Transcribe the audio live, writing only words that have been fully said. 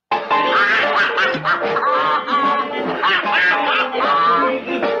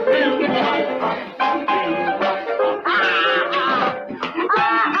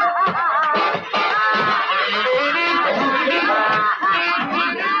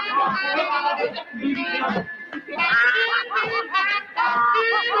Why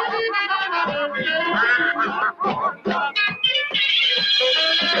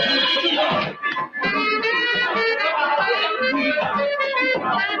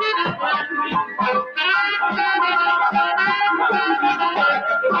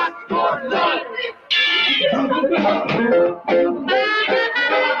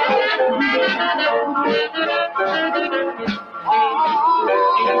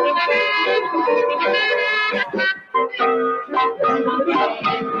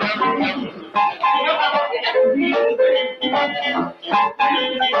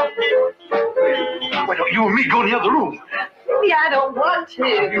don't you and me go in the other room? Maybe I don't want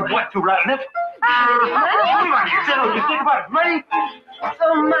to. You want to, right, Nip? Come on, you settle. You think about it. Ready?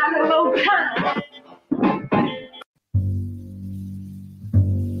 So mighty long time.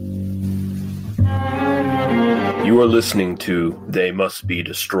 You are listening to They Must Be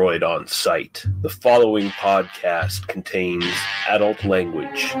Destroyed on Sight. The following podcast contains adult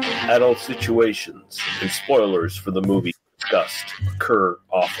language, adult situations, and spoilers for the movie discussed occur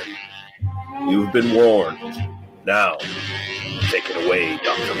often. You've been warned. Now, take it away,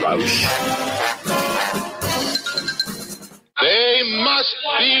 Dr. Roush. They must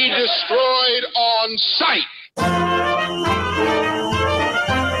be destroyed on sight.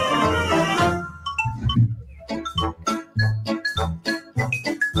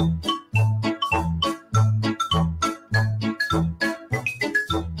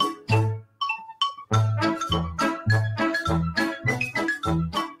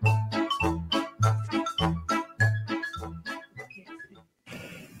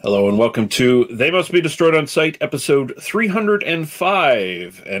 Hello and welcome to They Must Be Destroyed on Sight, episode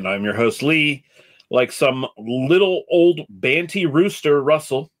 305. And I'm your host, Lee, like some little old banty rooster,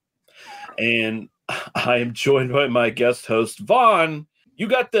 Russell. And I am joined by my guest host, Vaughn. You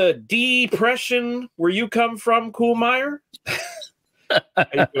got the depression where you come from, Coolmeyer? How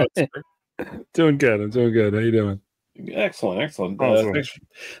you doing, sir? Doing good. I'm doing good. How you doing? Excellent. Awesome.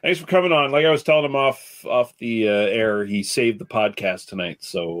 Thanks for coming on. Like I was telling him off the air, he saved the podcast tonight.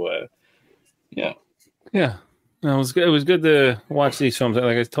 So, yeah. No, it was good. It was good to watch these films.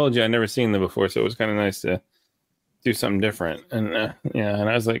 Like I told you, I'd never seen them before, so it was kind of nice to do something different. And and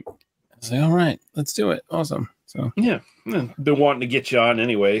I was like, all right, let's do it. Awesome. So yeah, been wanting to get you on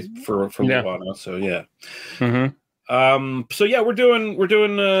anyway for a while now. So yeah. Mm-hmm. So yeah, we're doing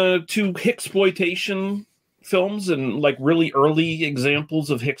two Hicksploitation films and like really early examples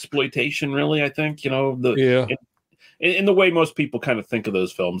of Hicksploitation. Really, I think in the way most people kind of think of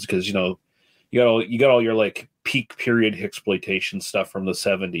those films, because you got all your like peak period Hicksploitation stuff from the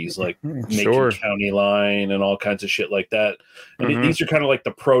 70s, like Macon County Line and all kinds of shit like that. And these are kind of like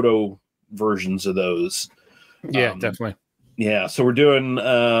the proto versions of those. Yeah, definitely. Yeah, so we're doing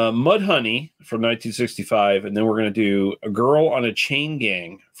Mudhoney from 1965, and then we're going to do A Girl on a Chain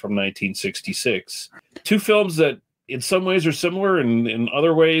Gang from 1966. Two films that in some ways are similar and in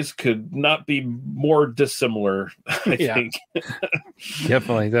other ways could not be more dissimilar, I think.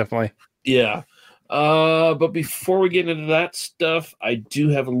 Definitely. Yeah. But before we get into that stuff, I do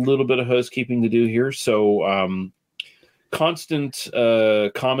have a little bit of housekeeping to do here. So constant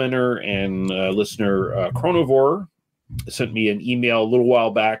commenter and listener Chronovore sent me an email a little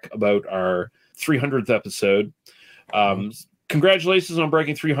while back about our 300th episode. Congratulations on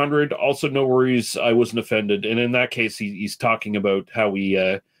breaking 300. Also, no worries, I wasn't offended. And in that case, he's talking about how we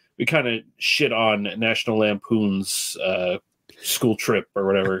kind of shit on National Lampoon's school trip or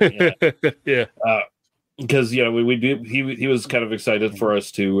whatever. Yeah. Because he was kind of excited for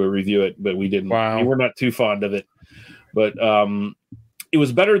us to review it, but we didn't. Wow. We were not too fond of it. But it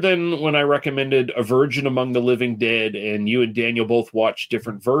was better than when I recommended A Virgin Among the Living Dead, and you and Daniel both watched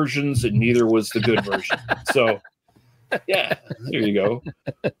different versions, and neither was the good version. So, yeah, there you go.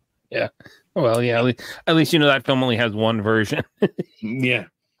 Yeah. Well, yeah, at least that film only has one version. Yeah.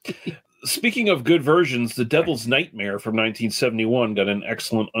 Speaking of good versions, The Devil's Nightmare from 1971 got an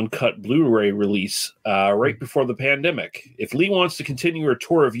excellent uncut Blu-ray release right before the pandemic. If Lee wants to continue her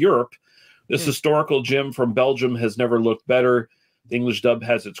tour of Europe, this historical gem from Belgium has never looked better. The English dub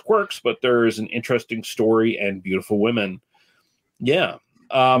has its quirks, but there is an interesting story and beautiful women. Yeah.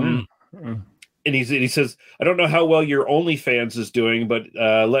 And he says, I don't know how well your OnlyFans is doing, but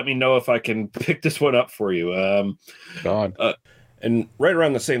let me know if I can pick this one up for you. And right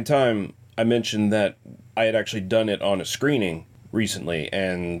around the same time, I mentioned that I had actually done it on a screening recently,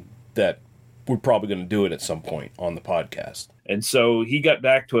 and that we're probably going to do it at some point on the podcast. And so he got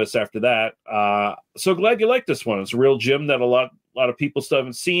back to us after that. So glad you like this one. It's a real gem that a lot of people still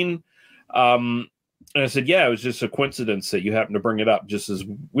haven't seen. And I said, yeah, it was just a coincidence that you happened to bring it up just as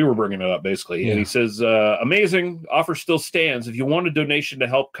we were bringing it up, basically. Yeah. And he says, amazing. Offer still stands. If you want a donation to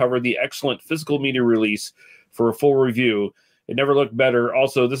help cover the excellent physical media release for a full review, it never looked better.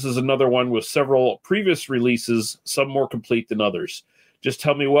 Also, this is another one with several previous releases, some more complete than others. Just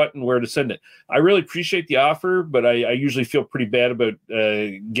tell me what and where to send it. I really appreciate the offer, but I usually feel pretty bad about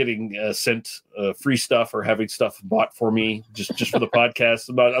getting sent free stuff or having stuff bought for me just for the podcast.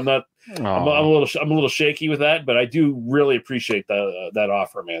 I'm a little shaky with that, but I do really appreciate that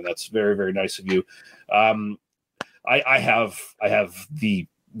offer, man. That's very, very nice of you. I have the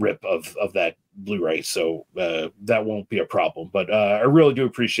rip of that Blu-ray, so that won't be a problem. But I really do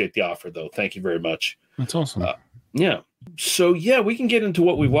appreciate the offer, though. Thank you very much. That's awesome. Yeah. So yeah, we can get into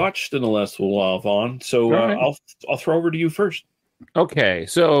what we watched in the last little while, Vaughn. So right. I'll throw over to you first. Okay,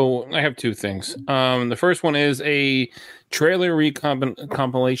 so I have two things. The first one is a trailer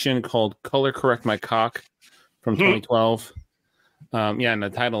compilation called "Color Correct My Cock" from 2012. And the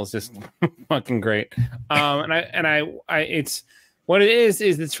title is just fucking great. It's what it is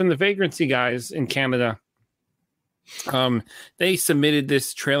it's from the Vagrancy guys in Canada. They submitted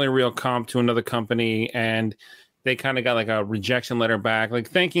this trailer reel comp to another company, and they kind of got like a rejection letter back, like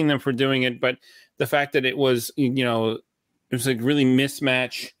thanking them for doing it. But the fact that it was, it was like really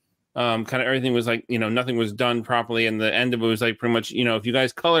mismatch. Kind of everything was like, nothing was done properly. And the end of it was like pretty much, if you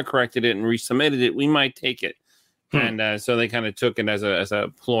guys color corrected it and resubmitted it, we might take it. And so they kind of took it as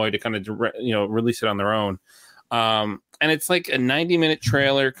a ploy to kind of, release it on their own. And it's like a 90-minute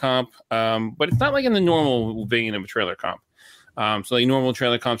trailer comp, but it's not like in the normal vein of a trailer comp. So like normal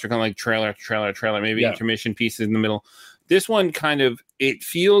trailer comps are kind of like trailer after trailer, maybe intermission pieces in the middle. This one kind of, it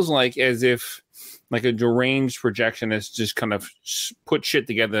feels like as if like a deranged projectionist just kind of put shit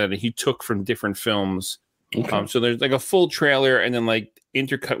together that he took from different films. Okay. So there's like a full trailer, and then like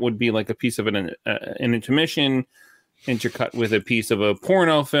intercut would be like a piece of an intermission, intercut with a piece of a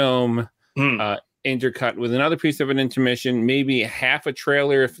porno film, intercut with another piece of an intermission, maybe half a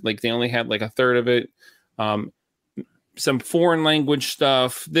trailer if like they only had like a third of it. Some foreign language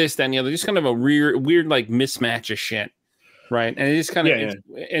stuff, this, that, and the other, just kind of a weird like mismatch of shit, right? And it just kind of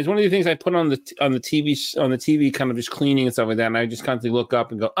it's one of the things I put on the TV, kind of just cleaning and stuff like that. And I just constantly look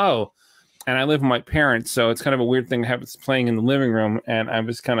up and go, oh. And I live with my parents, so it's kind of a weird thing to have it playing in the living room. And I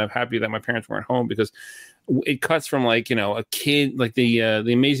was kind of happy that my parents weren't home because it cuts from like a kid, like the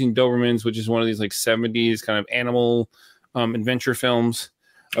Amazing Dobermans, which is one of these like 70s kind of animal adventure films.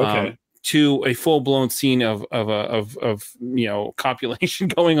 Okay. To a full-blown scene of copulation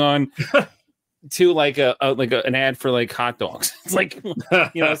going on, to like an ad for like hot dogs. It's like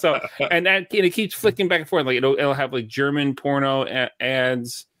so, and that it keeps flicking back and forth. Like it'll have like German porno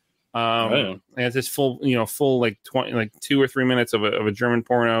ads. And it's this full like 20 like 2 or 3 minutes of a German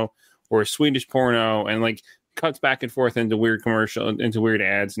porno or a Swedish porno, and like cuts back and forth into weird commercial, into weird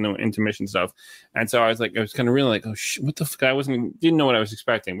ads, and intermission stuff. And so I was kind of really like, oh what the fuck? Didn't know what I was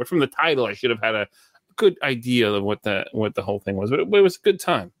expecting, but from the title I should have had a good idea of what the whole thing was, but it was a good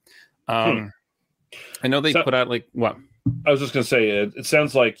time. I know they put out like what I was just gonna say, it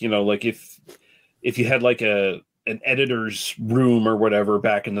sounds like like if you had like an editor's room or whatever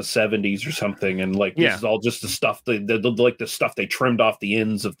back in the 70s or something, and like this is all just the stuff the stuff they trimmed off the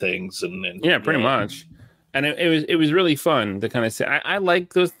ends of things, and pretty much. And it was really fun to kind of say, I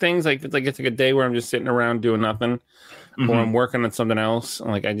like those things. Like it's like a day where I'm just sitting around doing nothing, or I'm working on something else.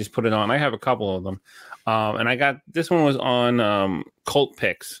 Like I just put it on. I have a couple of them, and I got this one was on Cult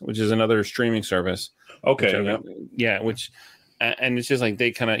Picks, which is another streaming service. Okay, and it's just like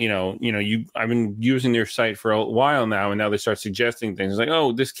they kind of I've been using their site for a while now, and now they start suggesting things. It's like,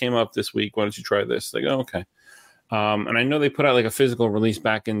 oh, this came up this week. Why don't you try this? Like, oh, okay. And I know they put out like a physical release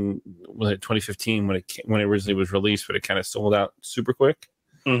back in 2015 when it originally was released, but it kind of sold out super quick.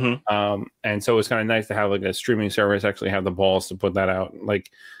 And so it's kind of nice to have like a streaming service actually have the balls to put that out,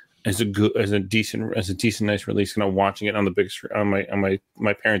 like as a decent nice release. Kind of watching it on the big on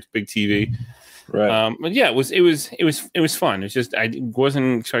my parents' big TV. Right. But yeah, it was fun. It's just I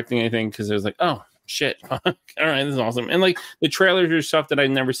wasn't expecting anything because it was like, oh shit, all right, this is awesome. And like the trailers are stuff that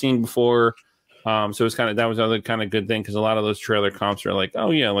I'd never seen before. So it's that was other kind of good thing, because a lot of those trailer comps are like,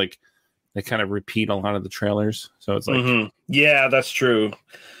 oh yeah, like they kind of repeat a lot of the trailers. So it's like, yeah, that's true.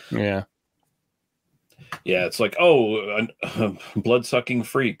 Yeah, it's like blood sucking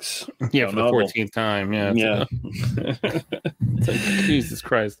freaks. Yeah, for the 14th time. Yeah. It's like, Jesus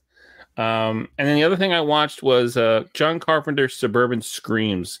Christ. And then the other thing I watched was John Carpenter's Suburban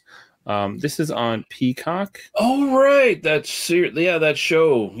Screams. This is on Peacock. Oh right, that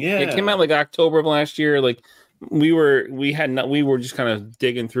show. Yeah, it came out like October of last year. Like we were just kind of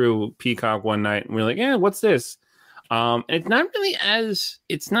digging through Peacock one night, and we were like, yeah, what's this? And it's not really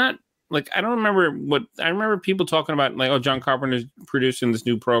it's not like, I remember people talking about like, oh, John Carpenter's producing this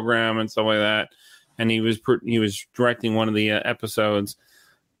new program and stuff like that, and he was directing one of the episodes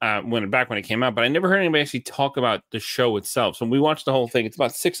when it came out, but I never heard anybody actually talk about the show itself. So we watched the whole thing. It's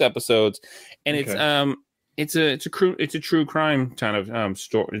about 6 episodes, and it's a true crime kind of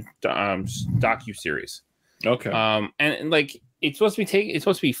docu series. Okay. And like it's supposed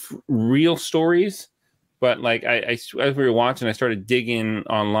to be real stories, but like as we were watching, I started digging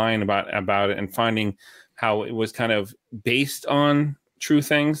online about it and finding how it was kind of based on true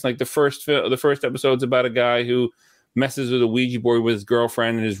things. Like the first episode's about a guy who messes with a Ouija board with his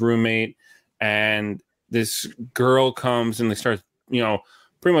girlfriend and his roommate, and this girl comes and they start,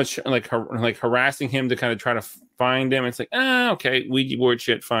 pretty much like harassing him to kind of try to find him. It's like, okay, Ouija board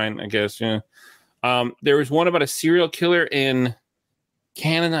shit, fine, I guess. Yeah. There was one about a serial killer in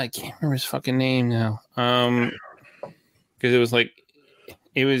Canada. I can't remember his fucking name now. Because it was the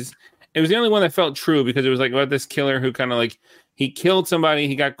only one that felt true, because it was like about this killer who kind of like, he killed somebody,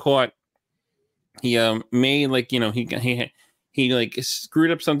 he got caught. He made like, he like screwed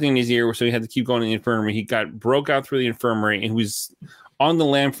up something in his ear, so he had to keep going to the infirmary. He broke out through the infirmary, and he was on the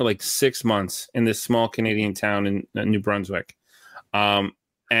lam for like 6 months in this small Canadian town in New Brunswick. Legier.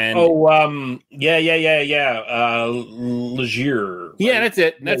 Yeah, that's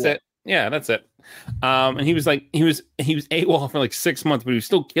it. Yeah, that's it. And he was AWOL for like 6 months, but he was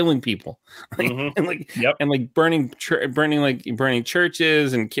still killing people, and burning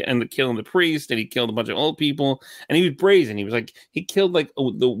churches and killing the priest, and he killed a bunch of old people, and he was brazen. He was like, he killed like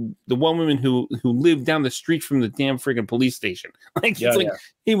the one woman who lived down the street from the damn freaking police station.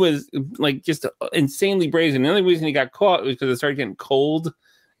 He was like just insanely brazen. The only reason he got caught was because it started getting cold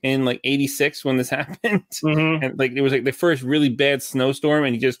in like 86 when this happened, and like it was like the first really bad snowstorm,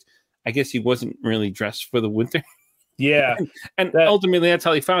 and I guess he wasn't really dressed for the winter. Yeah, and ultimately that's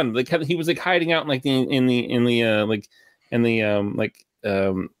how he found him. Like he was like hiding out in like the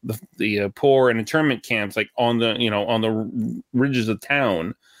poor and internment camps, like on the ridges of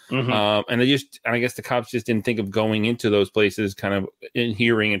town. And I guess the cops just didn't think of going into those places, kind of in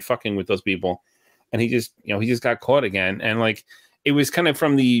hearing and fucking with those people. And he just got caught again. And like, it was kind of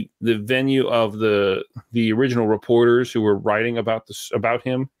from the venue of the original reporters who were writing about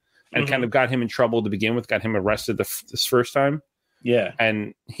him. And kind of got him in trouble to begin with, got him arrested this first time. Yeah.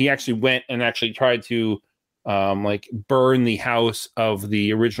 And he actually went and tried to burn the house of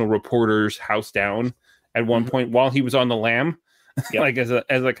the original reporter's house down at one point while he was on the lam. Yep. Like as a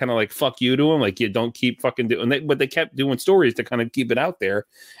kind of like fuck you to him, like you don't keep fucking doing. But they kept doing stories to kind of keep it out there.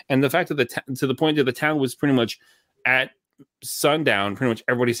 And the fact that to the point that the town was pretty much at sundown, pretty much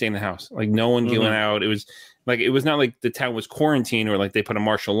everybody stayed in the house, like no one going out. It was not like the town was quarantined or like they put a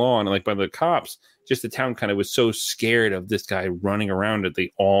martial law on, like by the cops. Just the town kind of was so scared of this guy running around that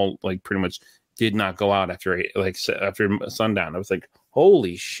they all like pretty much did not go out after sundown. I was like,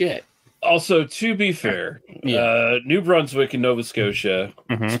 holy shit. Also, to be fair, New Brunswick and Nova Scotia,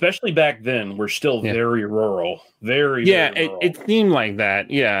 especially back then, were still very rural. Very rural. It seemed like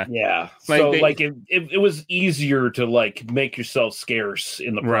that. Yeah. Yeah. So, it was easier to, like, make yourself scarce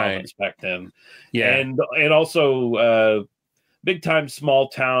in the province back then. Yeah. And also, big time small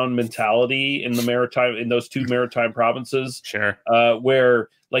town mentality in those two maritime provinces. Sure. Where,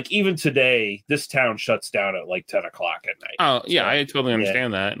 like, even today, this town shuts down at, like, 10 o'clock at night. Oh, yeah. So, I totally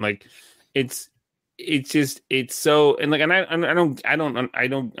understand that. Like, it's so, and like, and I'm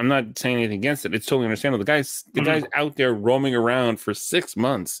not saying anything against it. It's totally understandable. The guy's out there roaming around for 6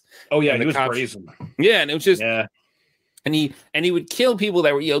 months. Oh yeah, he was brazen. Yeah, and it was just and he would kill people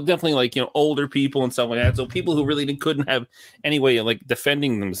that were definitely like older people and stuff like that. So people who really couldn't have any way of like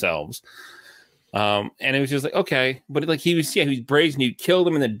defending themselves. And it was just like, okay, but like he was brazen. He'd kill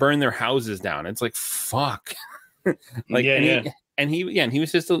them and then burn their houses down. It's like, fuck. He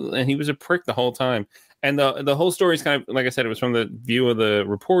was a prick the whole time. And the whole story is kind of, like I said, it was from the view of the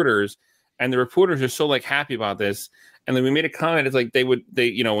reporters, and the reporters are so like happy about this. And then we made a comment. It's like they when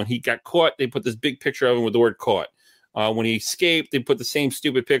he got caught, they put this big picture of him with the word caught. When he escaped, they put the same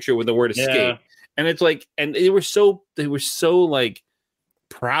stupid picture with the word escape. And it's like, and they were so like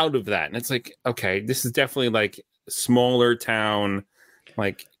proud of that. And it's like, okay, this is definitely like smaller town,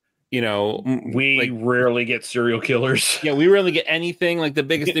 like, we rarely get serial killers. Yeah, we rarely get anything. Like the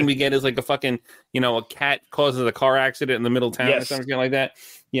biggest thing we get is like a fucking, a cat causes a car accident in the middle of town or something like that.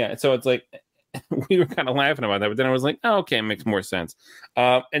 Yeah, so it's like we were kind of laughing about that, but then I was like, oh, okay, it makes more sense.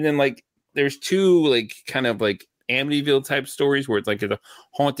 And then like there's two like kind of like Amityville type stories where it's like a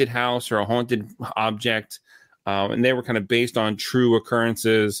haunted house or a haunted object and they were kind of based on true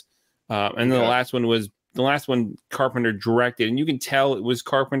occurrences. And then the last one Carpenter directed, and you can tell it was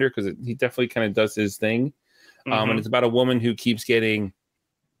Carpenter because he definitely kind of does his thing. And it's about a woman who keeps getting,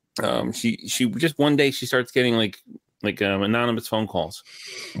 she just one day she starts getting like anonymous phone calls,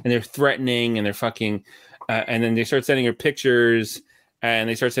 and they're threatening and they're fucking, and then they start sending her pictures, and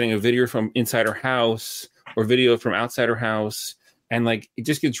they start sending a video from inside her house or video from outside her house, and like it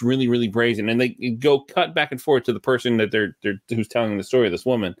just gets really, really brazen, and they go cut back and forth to the person that they're who's telling the story, this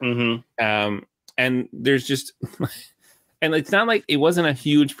woman. And there's just, and it's not like it wasn't a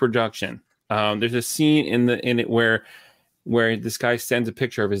huge production. There's a scene in it where this guy sends a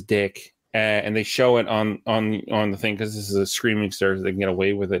picture of his dick, and they show it on the thing because this is a streaming service, so they can get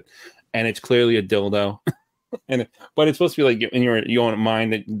away with it, and it's clearly a dildo. But it's supposed to be like you don't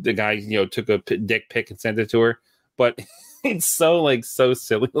mind that the guy took a dick pic and sent it to her, but it's so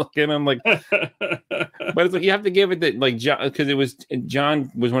silly looking. I'm like, but it's like you have to give it that like John, because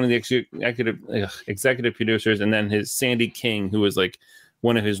John was one of the executive producers, and then his Sandy King, who was like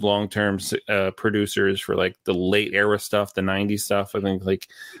one of his long-term producers for like the late era stuff, the 90s stuff, I think, like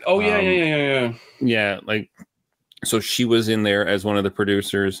yeah, like, so she was in there as one of the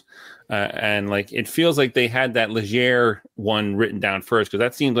producers, and like it feels like they had that Leger one written down first, because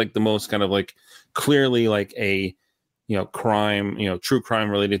that seemed like the most kind of like clearly like a crime, true crime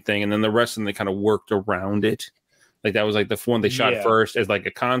related thing, and then the rest of them they kind of worked around it. Like that was like the one they shot first as like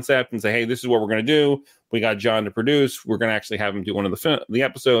a concept and say, hey, this is what we're going to do. We got John to produce. We're going to actually have him do one of the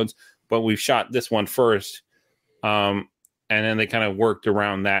episodes, but we've shot this one first. And then they kind of worked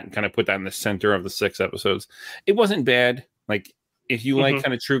around that and kind of put that in the center of the 6 episodes. It wasn't bad. Like if you like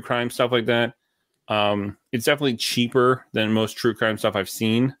kind of true crime stuff like that, it's definitely cheaper than most true crime stuff I've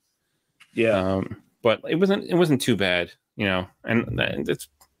seen. Yeah. But it wasn't too bad, and it's,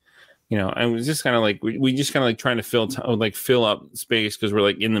 I was just kind of like, we just kind of like trying to fill up space because we're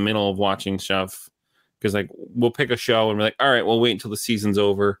like in the middle of watching stuff. Because like we'll pick a show and we're like, all right, we'll wait until the season's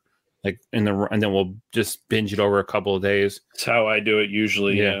over, like and then we'll just binge it over a couple of days. That's how I do it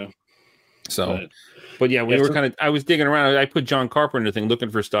usually. Yeah. So, but yeah, we were kind of. I was digging around. I put John Carpenter thing looking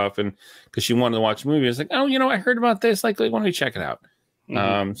for stuff, and because she wanted to watch a movie, I was like, oh, I heard about this. Like why don't we check it out?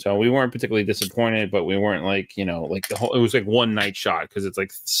 So we weren't particularly disappointed, but we weren't like like the whole. It was like one night shot because it's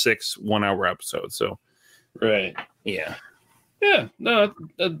like 6 1-hour episodes. So, right. Yeah. Yeah, no.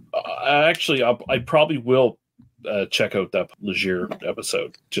 I probably will check out that Leger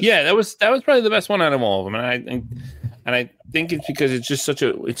episode. That was probably the best one out of all of them, and I think it's because it's just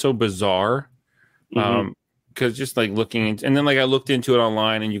it's so bizarre. Because just like looking, and then like I looked into it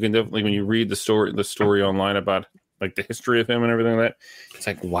online, and you can definitely when you read the story online about like the history of him and everything like that, it's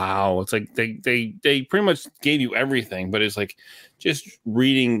like wow, it's like they pretty much gave you everything, but it's like just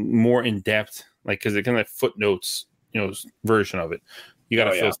reading more in depth, like because it kind of footnotes. Version of it. You got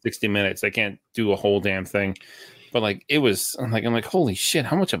to fill 60 minutes. I can't do a whole damn thing. But like it was, I'm like, holy shit!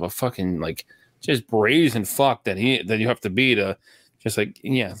 How much of a fucking like just brazen fuck that you have to be to just like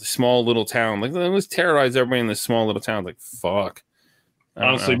small little town. Like let's terrorize everybody in this small little town. Like fuck.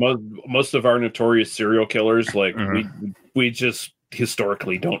 Honestly, most of our notorious serial killers, like we just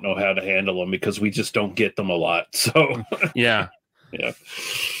historically don't know how to handle them because we just don't get them a lot. So yeah.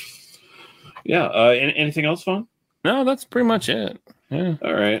 Anything else fun? No, that's pretty much it. Yeah.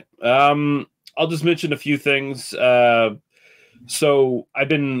 All right. I'll just mention a few things. So I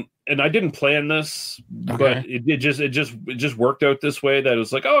didn't plan this, but it just worked out this way that it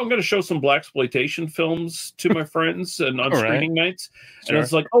was like, oh, I'm going to show some blaxploitation films to my friends and on screening nights. Sure. And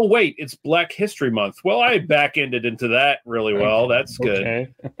it's like, oh wait, it's Black History Month. Well, I back-ended into that really well. That's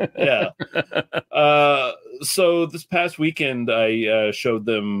good. Yeah. So this past weekend, I showed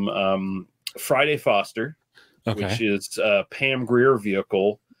them Friday Foster. Which is Pam Grier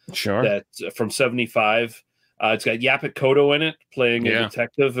vehicle. Sure. That's from 75. It's got Yaphet Kotto in it, playing a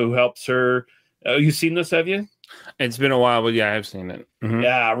detective who helps her. You seen this, have you? It's been a while, but yeah, I've seen it. Mm-hmm.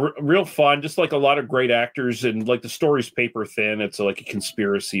 Yeah, real fun. Just like a lot of great actors, and like the story's paper thin. It's like a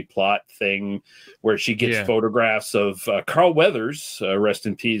conspiracy plot thing where she gets photographs of Carl Weathers, rest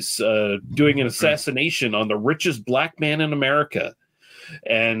in peace, doing an assassination on the richest black man in America.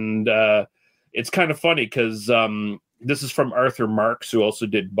 And it's kind of funny because this is from Arthur Marks, who also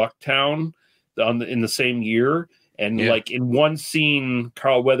did Bucktown in the same year. And like in one scene,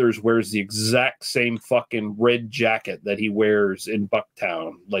 Carl Weathers wears the exact same fucking red jacket that he wears in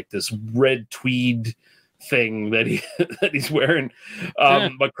Bucktown, like this red tweed thing that he's wearing.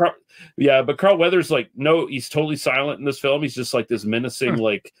 But Carl Weathers, like, no, he's totally silent in this film. He's just like this menacing,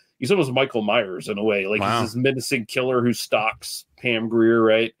 like he's almost Michael Myers in a way. Like he's this menacing killer who stalks Pam Grier,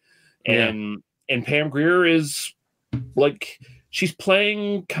 right? And And Pam Grier is like, she's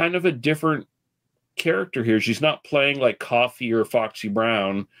playing kind of a different character here. She's not playing like Coffee or Foxy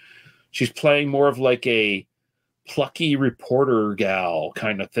Brown. She's playing more of like a plucky reporter gal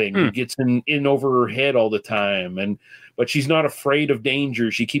kind of thing who gets in over her head all the time. But she's not afraid of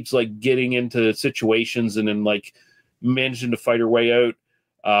danger. She keeps like getting into situations and then like managing to fight her way out.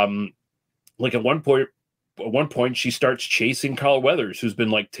 Like at one point she starts chasing Carl Weathers, who's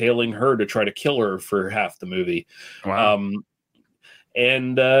been like tailing her to try to kill her for half the movie. Wow.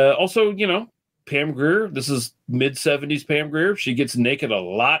 And also, you know, Pam Grier, this is mid-70s Pam Grier. She gets naked a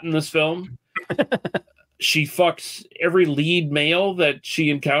lot in this film. She fucks every lead male that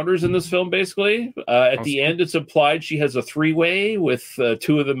she encounters in this film, basically. At the end, it's implied she has a three-way with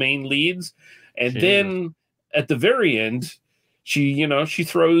two of the main leads. And then at the very end, she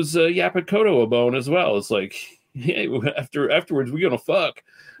throws Yaphet Kotto a bone as well. It's like, hey, afterwards, we're going to fuck.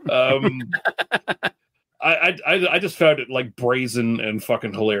 I just found it like brazen and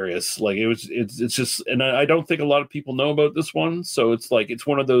fucking hilarious. Like it's just, and I don't think a lot of people know about this one. So it's like, it's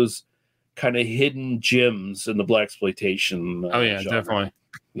one of those kind of hidden gems in the blaxploitation. Oh yeah, genre. definitely.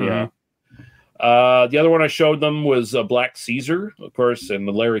 Yeah. The other one I showed them was Black Caesar, of course, and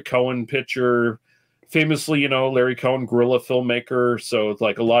the Larry Cohen picture. Famously, you know, Larry Cohen, guerrilla filmmaker. So it's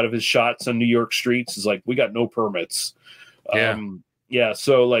like a lot of his shots on New York streets is like, we got no permits. Yeah.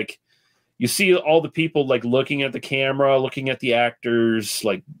 So like, you see all the people like looking at the camera, looking at the actors,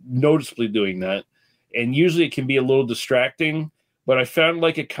 like noticeably doing that. And usually it can be a little distracting, but I found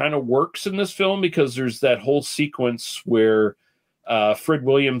like it kind of works in this film because there's that whole sequence where Fred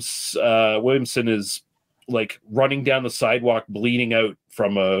Williamson is like running down the sidewalk, bleeding out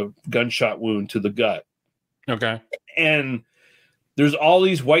from a gunshot wound to the gut. Okay. And there's all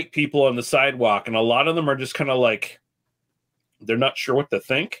these white people on the sidewalk, and a lot of them are just kind of like, they're not sure what to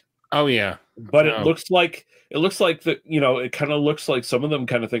think. Oh yeah. But it looks like that, you know, it kind of looks like some of them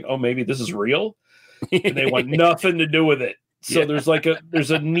kind of think, oh, maybe this is real. And they want nothing to do with it. So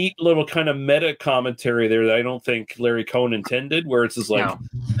there's a neat little kind of meta commentary there that I don't think Larry Cohen intended, where it's just like,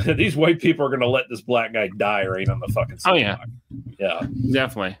 these white people are going to let this black guy die right on the fucking sidewalk. Yeah.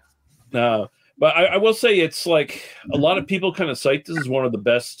 Definitely. But I will say it's like a lot of people kind of cite this as one of the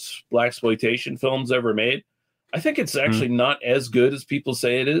best blaxploitation films ever made. I think it's actually not as good as people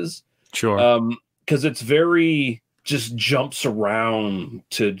say it is. Sure. Because it's very just jumps around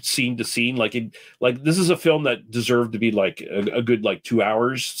to scene. Like this is a film that deserved to be like a good like 2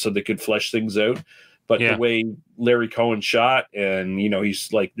 hours so they could flesh things out. But the way Larry Cohen shot, and you know,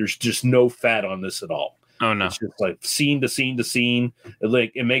 he's like, there's just no fat on this at all. Oh no. It's just like scene to scene to scene.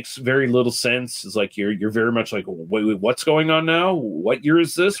 It makes very little sense. It's like you're very much like, wait, what's going on now? What year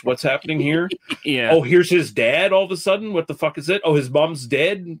is this? What's happening here? Yeah. Oh, here's his dad all of a sudden. What the fuck is it? Oh, his mom's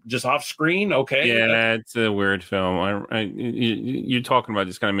dead, just off screen. Okay. Yeah, that's a weird film. You're talking about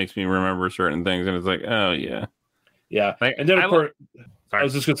just kind of makes me remember certain things, and it's like, oh yeah. Yeah. And then of course, I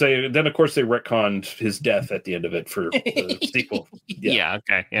was just gonna say, then of course they retconned his death at the end of it for the sequel. Yeah.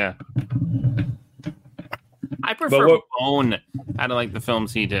 Okay. Yeah. I prefer Bone out of like the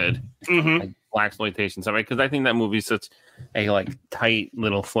films he did, like blaxploitation stuff, because I think that movie's such a like tight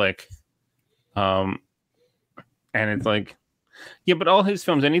little flick. And it's like, yeah, but all his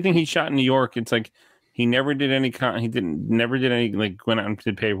films, anything he shot in New York, it's like he never did any never did any like went out and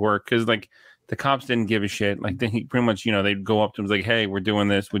did paperwork, because like the cops didn't give a shit. Like he pretty much, you know, they'd go up to him like, hey, we're doing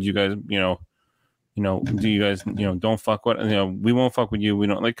this. Would you guys, do you guys, don't fuck with, we won't fuck with you. We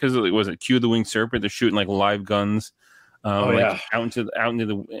don't, like, because it was Cue the Winged Serpent. They're shooting like live guns, out in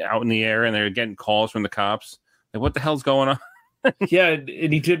the air, and they're getting calls from the cops. Like, what the hell's going on? Yeah, and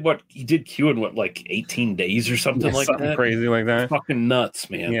he did Q in like 18 days or something like something that. Crazy like that. It's fucking nuts,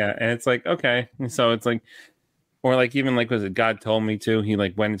 man. Yeah, and it's like, okay, so it's like, or like even like, was it God Told Me To? He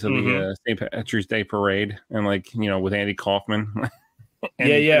like went into the St. Patrick's Day parade, and like, with Andy Kaufman.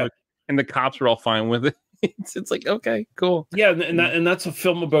 And, and the cops were all fine with it. It's like, okay, cool. Yeah, and that's a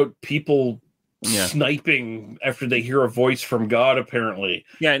film about people sniping after they hear a voice from God, apparently.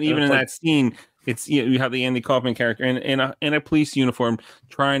 Yeah, and even in that scene, it's you have the Andy Kaufman character in a police uniform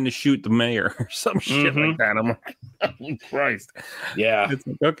trying to shoot the mayor or some shit like that. I'm like, holy Christ. Yeah. It's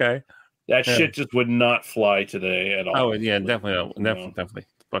like, okay. That shit just would not fly today at all. Oh yeah, definitely.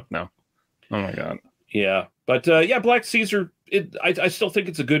 Fuck no. Oh my god. Yeah. But Black Caesar, I still think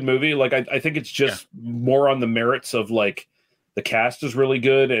it's a good movie. Like I think it's just more on the merits of like the cast is really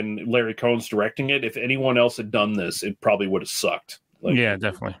good and Larry Cohen's directing it. If anyone else had done this, it probably would have sucked. Like, yeah,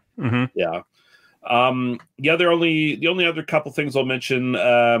 definitely. Mm-hmm. Yeah. The only other couple things I'll mention.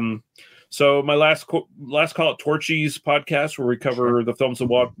 So my last call at Torchies podcast, where we cover the films of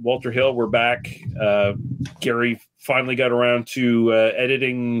Walter Hill, we're back. Gary finally got around to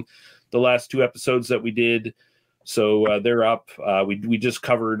editing the last 2 episodes that we did. So they're up. We just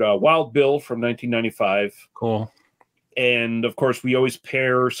covered Wild Bill from 1995. Cool. And of course, we always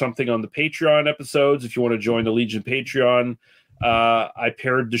pair something on the Patreon episodes. If you want to join the Legion Patreon, I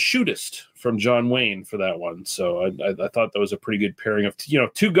paired The Shootist from John Wayne for that one. So I thought that was a pretty good pairing of,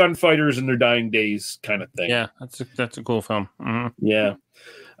 2 gunfighters in their dying days kind of thing. Yeah, that's a cool film. Mm-hmm. Yeah.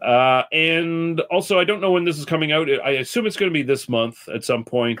 And also, I don't know when this is coming out. I assume it's going to be this month at some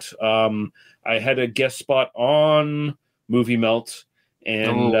point. I had a guest spot on Movie Melt.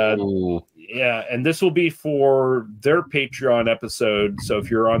 And and this will be for their Patreon episode. So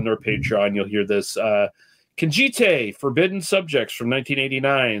if you're on their Patreon, you'll hear this. Conjite, Forbidden Subjects from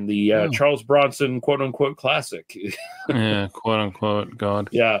 1989, the Charles Bronson quote-unquote classic. Yeah, quote-unquote, God.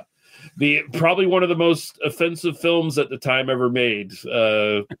 Yeah. Probably one of the most offensive films at the time ever made.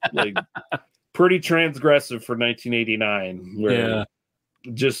 Pretty transgressive for 1989. Where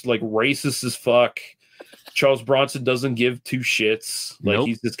just like racist as fuck. Charles Bronson doesn't give 2 shits.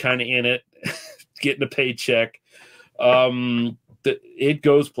 He's just kind of in it, getting a paycheck. It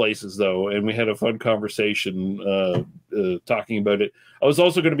goes places, though, and we had a fun conversation talking about it. I was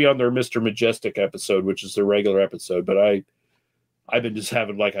also going to be on their Mr. Majestic episode, which is their regular episode, but I've been just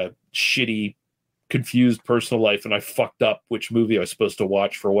having like a shitty, confused personal life, and I fucked up which movie I was supposed to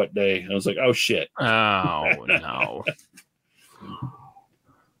watch for what day. I was like, oh, shit. Oh, no.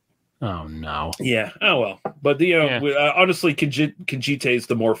 Oh, no. Yeah. Oh, well. But, honestly, Conjite is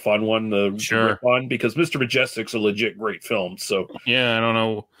the more fun one to rip on, because Mr. Majestic's a legit great film. So yeah, I don't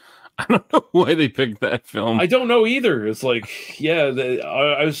know why they picked that film. I don't know either. It's like,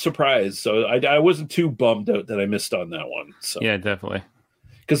 I was surprised. So I wasn't too bummed out that I missed on that one. So yeah, definitely.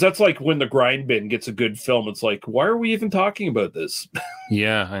 Because that's like when the grind bin gets a good film. It's like, why are we even talking about this?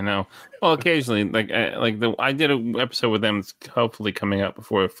 Yeah, I know. Well, occasionally, I did an episode with them. It's hopefully coming out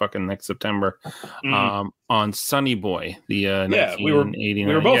before fucking next September. On Sunny Boy, the 1989.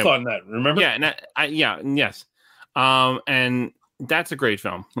 We were both on that. Remember? Yeah, yes. And that's a great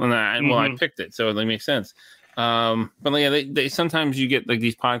film. And I picked it, so it makes sense. But they sometimes you get like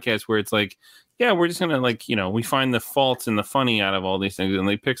these podcasts where it's like, yeah, we're just gonna we find the faults and the funny out of all these things, and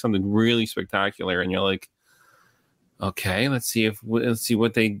they pick something really spectacular, and you're like, okay, let's see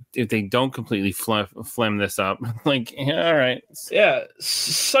what if they don't completely phlegm this up. Like, yeah, all right, yeah.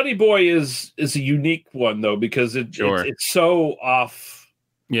 Sunny Boy is a unique one though, because it's so off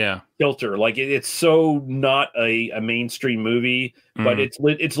filter. Like it's so not a mainstream movie, but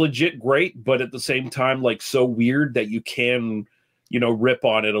it's legit great, but at the same time like so weird that you can rip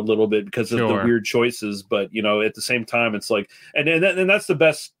on it a little bit because of the weird choices. But, at the same time, it's like, and that's the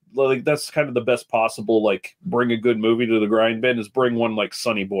best, like, that's kind of the best possible, like, bring a good movie to the grind bin is bring one like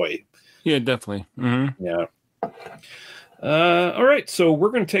Sunny Boy. Yeah, definitely. Mm-hmm. Yeah. All right. So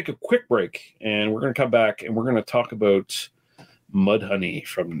we're going to take a quick break, and we're going to come back, and we're going to talk about Mudhoney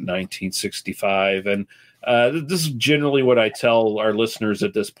from 1965. And this is generally what I tell our listeners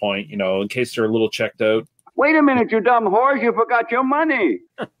at this point, in case they're a little checked out. Wait a minute, you dumb whore. You forgot your money.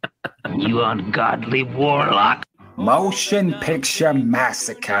 You ungodly warlock. Motion Picture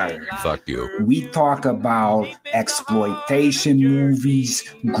Massacre. Fuck you. We talk about exploitation movies,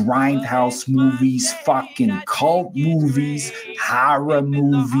 grindhouse movies, fucking cult movies, horror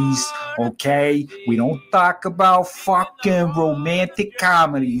movies, okay? We don't talk about fucking romantic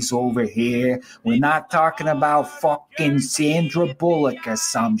comedies over here. We're not talking about fucking Sandra Bullock or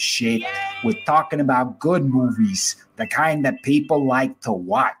some shit. We're talking about good movies, the kind that people like to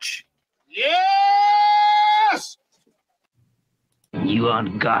watch. Yes! You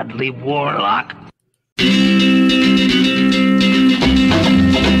ungodly warlock. You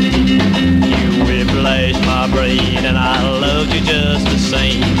whiplash my brain and I loved you just the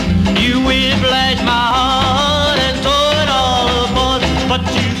same. You whiplash my heart and tore it all apart. But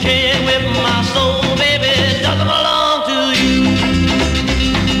you can't whip my soul, baby, it doesn't belong to you.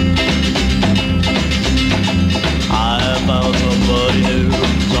 I found somebody new,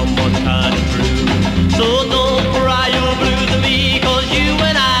 someone kind of true. So don't cry your blues to me, 'cause you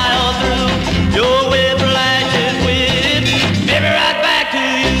and I are through. Your whiplash is whipped, baby, right back to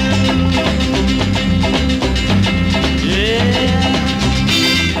you. Yeah.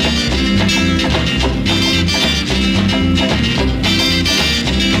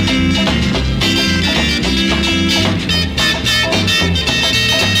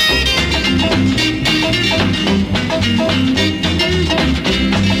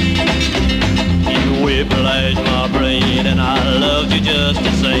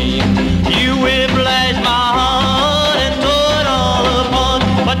 same. You whiplash my heart and tore it all apart,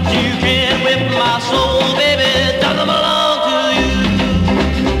 but you can't whip my soul, baby. It doesn't belong to you.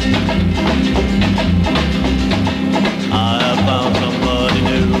 I have found somebody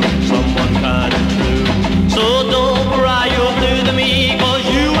new, someone kind and true. So don't cry your blues to me, 'cause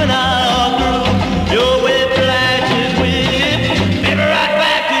you and I are through. Your whiplash is wicked, baby, right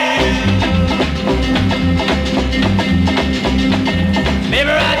back to you. Baby,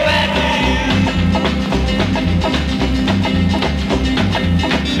 right back to you.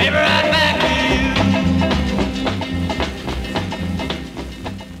 Baby, right back to you.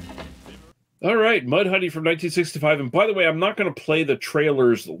 All right, Mudhoney from 1965. And by the way, I'm not going to play the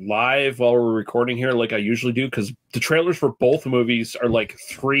trailers live while we're recording here like I usually do, because the trailers for both movies are like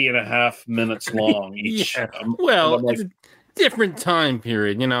 3.5 minutes long each. Yeah. I'm Well, like, it's a different time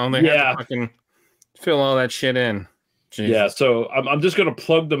period, you know. They have Yeah. to fucking fill all that shit in. Jesus. yeah, so I'm just going to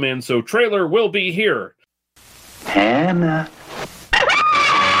plug them in. So trailer will be here. Hannah.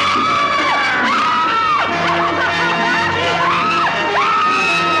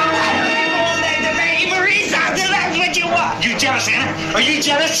 You jealous, Anna? Are you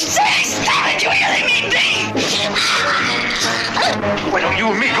jealous? Stop it! You really mean me! Why don't you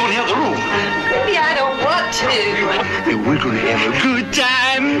and me go in the other room? Maybe I don't want to. We're gonna have a good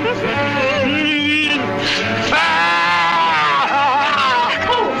time.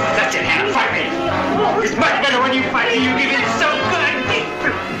 Oh, that's it, Anna. Fight me. It's much better when you fight me. You give it so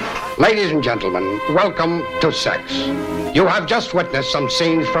good. Ladies and gentlemen, welcome to Sex. You have just witnessed some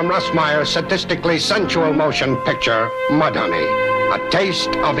scenes from Russ Meyer's sadistically sensual motion picture, Mudhoney, A Taste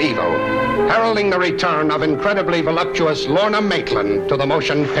of Evil, heralding the return of incredibly voluptuous Lorna Maitland to the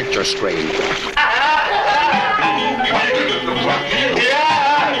motion picture screen. You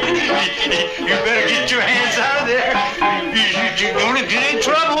better get your hands out of there. You're gonna get in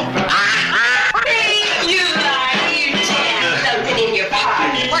trouble. You lie, you did. Something in your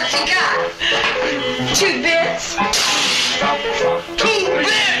pocket. What you got? 2 bits? 2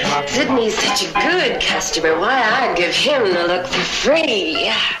 bits! Sydney's such a good customer. Why, I'd give him the look for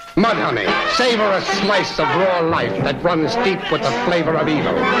free. Mudhoney, savor a slice of raw life that runs deep with the flavor of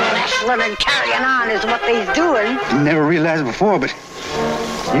evil. Wrestling and carrying on is what they's doing. Never realized before, but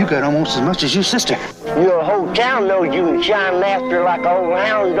you got almost as much as your sister. Your whole town knows you can shine master like a old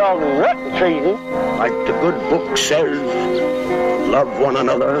hound dog and rut treason. Like the good book says, love one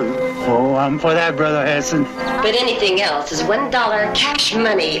another. Oh, I'm for that, Brother Hanson. But anything else is $1 cash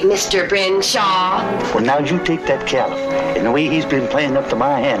money, Mr. Brenshaw. Well, now you take that caliph and the way he's been playing up to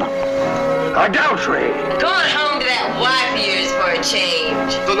my Hannah. Adultery. Going home to that wife of yours for a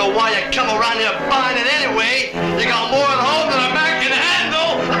change. Don't know why you come around here buying it anyway. You got more at home than a man can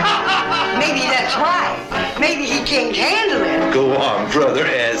handle. Maybe that's why. Maybe he can't handle it. Go on, Brother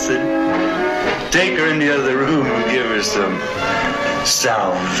Hanson. Take her in the other room and give her some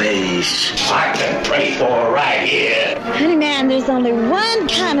salvation. I can pray for her right here. Honey man, there's only one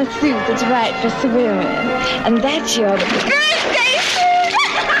kind of suit that's right for swimming, and that's your birthday suit!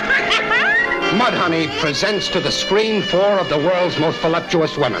 Mudhoney presents to the screen 4 of the world's most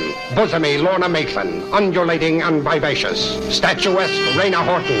voluptuous women. Bosomy Lorna Maitland, undulating and vivacious. Statuesque Raina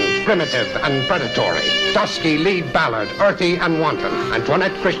Horton, primitive and predatory. Dusky lead ballad, earthy and wanton.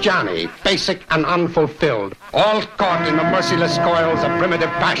 Antoinette Christiani, basic and unfulfilled. All caught in the merciless coils of primitive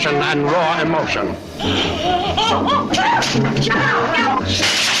passion and raw emotion.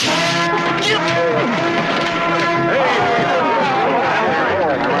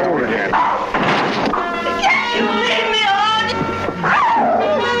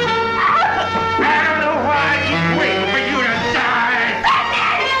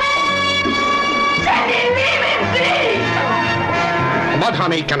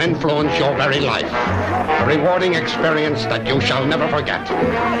 Mudhoney can influence your very life. A rewarding experience that you shall never forget.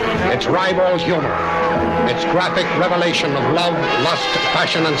 Its ribald humor, its graphic revelation of love, lust,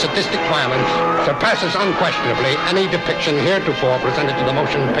 passion, and sadistic violence surpasses unquestionably any depiction heretofore presented to the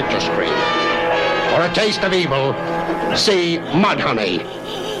motion picture screen. For A Taste of Evil, see Mudhoney.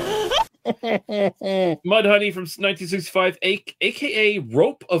 Mudhoney from 1965, aka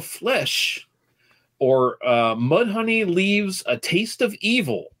Rope of Flesh, or Mudhoney Leaves A Taste of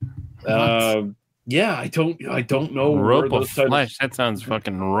Evil. Yeah, I don't know. Rope of Flesh. That sounds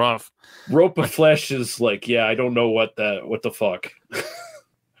fucking rough. Rope of Flesh is like, yeah, I don't know what the fuck.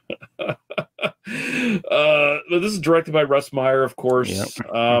 This is directed by Russ Meyer, of course.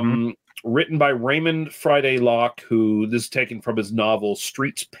 Yep. Written by Raymond Friday Locke, who this is taken from his novel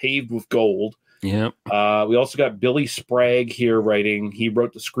Streets Paved with Gold. Yep. We also got Billy Sprague here writing. He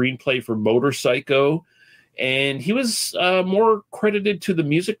wrote the screenplay for Motor Psycho And he was more credited to the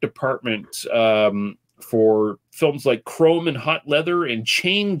music department for films like Chrome and Hot Leather and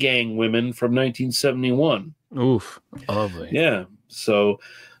Chain Gang Women from 1971. Oof, lovely. Yeah, so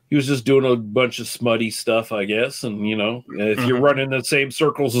he was just doing a bunch of smutty stuff, I guess. And, you know, if you're running the same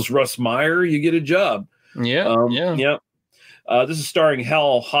circles as Russ Meyer, you get a job. Yeah, yeah. This is starring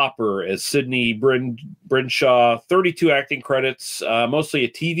Hal Hopper as Sidney Brinshaw, 32 acting credits, mostly a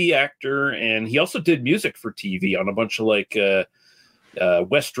TV actor. And he also did music for TV on a bunch of like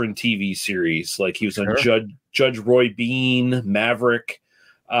Western TV series. Like he was on Judge Roy Bean, Maverick.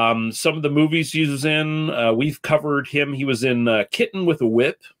 Some of the movies he was in, we've covered him. He was in Kitten with a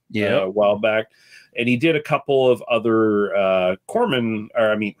Whip a while back. And he did a couple of other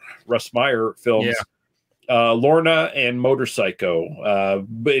Russ Meyer films. Yeah. Lorna and Motorcycle.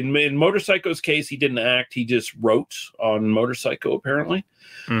 But in Motorcycle's case, he didn't act. He just wrote on Motorcycle, apparently.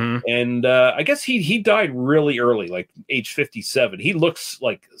 And I guess he died really early, like age 57. He looks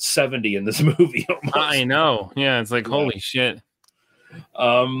like 70 in this movie almost. I know. Yeah, it's like, holy shit.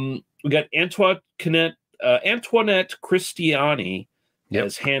 We got Antoinette Christiani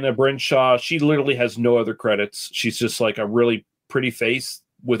as Hannah Brinshaw. She literally has no other credits. She's just like a really pretty face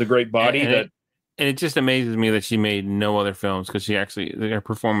with a great body. And it just amazes me that she made no other films because her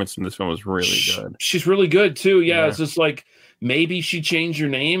performance in this film was really good. She's really good too. Yeah, it's just like maybe she changed her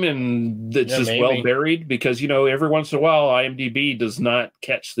name and it's just maybe well buried because, you know, every once in a while IMDb does not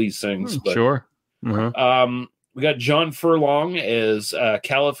catch these things. But, sure. We got John Furlong as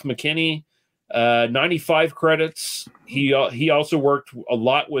Caliph McKinney, 95 credits. He also worked a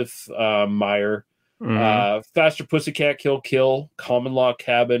lot with Meyer. Faster Pussycat Kill, Common Law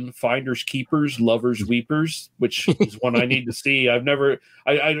Cabin, Finders Keepers, Lovers Weepers, which is one I need to see. I've never,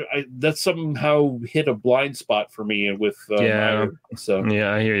 I that somehow hit a blind spot for me with Meyer. So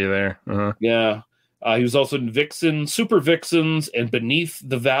yeah, I hear you there. Yeah. He was also in Vixen, Super Vixens, and Beneath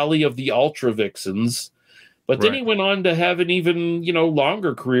the Valley of the Ultra Vixens. But then he went on to have an even, you know,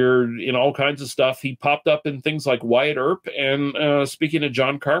 longer career in all kinds of stuff. He popped up in things like Wyatt Earp and speaking of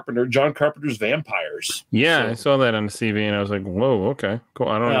John Carpenter's Vampires. Yeah, I saw that on the CV and I was like, whoa, okay, cool.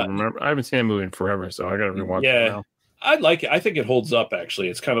 I don't even remember. I haven't seen that movie in forever, so I got to rewatch it now. I like it. I think it holds up, actually.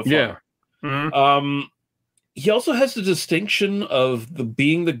 It's kind of fun. Yeah. He also has the distinction of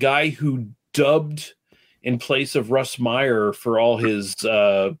being the guy who dubbed in place of Russ Meyer for all his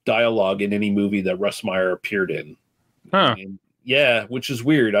dialogue in any movie that Russ Meyer appeared in. And, yeah, which is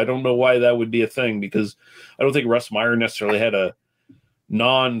weird. I don't know why that would be a thing because I don't think Russ Meyer necessarily had a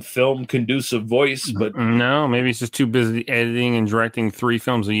non-film conducive voice. But no, maybe he's just too busy editing and directing 3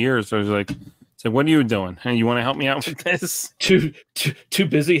 films a year. So he's like, what are you doing? Hey, you want to help me out with this? Too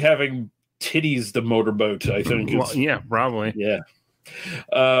busy having titties the motorboat, I think. Well, yeah, probably. Yeah.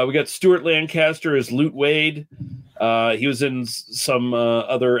 We got Stuart Lancaster as Lute Wade. He was in some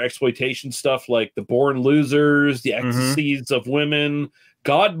other exploitation stuff like The Born Losers, The Ecstasies of Women,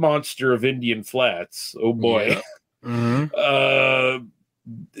 God Monster of Indian Flats. Oh boy. Good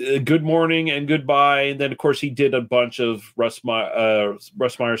Morning and Goodbye. And then of course he did a bunch of Russ Meyer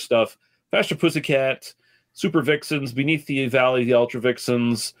stuff. Faster Pussycat, Super Vixens, Beneath the Valley, the Ultra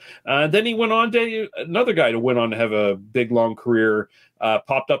Vixens. Then he went on to another guy to went on to have a big long career.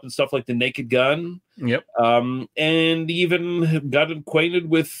 Popped up in stuff like The Naked Gun. Yep. And even got acquainted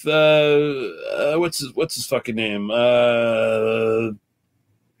with what's his fucking name?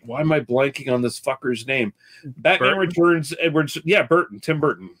 Why am I blanking on this fucker's name? Batman Returns, Tim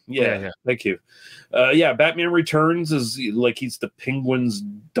Burton. Yeah. Thank you. Batman Returns is like he's the Penguin's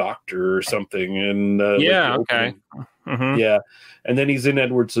doctor or something. And okay. Yeah. And then he's in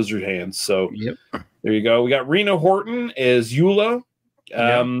Edward Scissorhands. So there you go. We got Rena Horton as Eula.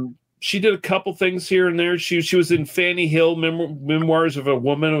 She did a couple things here and there. She was in Fanny Hill, Memoirs of a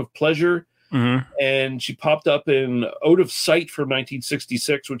Woman of Pleasure. And she popped up in Out of Sight from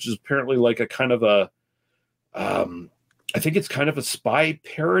 1966, which is apparently like a kind of a, I think it's kind of a spy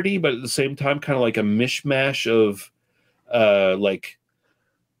parody, but at the same time, kind of like a mishmash of like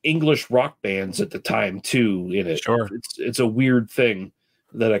English rock bands at the time too in it. Sure. It's a weird thing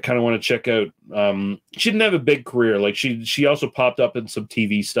that I kind of want to check out. She didn't have a big career. Like she also popped up in some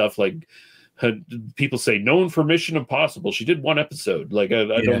TV stuff like, people say known for Mission Impossible. She did one episode. Like I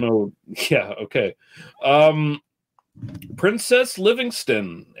don't know. Yeah. Okay. Princess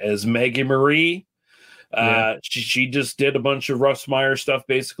Livingston as Maggie Marie. She just did a bunch of Russ Meyer stuff,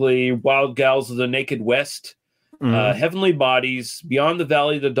 basically. Wild Gals of the Naked West, Heavenly Bodies, Beyond the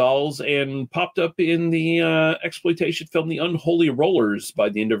Valley of the Dolls, and popped up in the exploitation film The Unholy Rollers by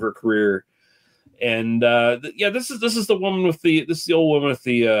the end of her career. And this is the woman with the old woman with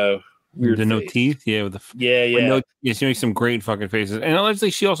the weird the no face. teeth, yeah, with the yeah. She makes some great fucking faces, and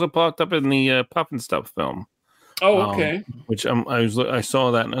allegedly she also popped up in the Puff and Stuff film. Oh, okay. Which I saw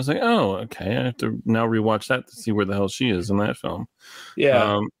that and I was like, oh, okay. I have to now rewatch that to see where the hell she is in that film.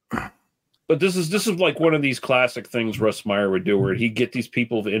 Yeah. But this is like one of these classic things Russ Meyer would do, where he'd get these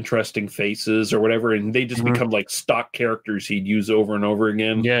people with interesting faces or whatever, and they just become like stock characters he'd use over and over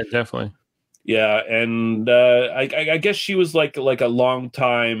again. Yeah, definitely. Yeah, and I guess she was like a long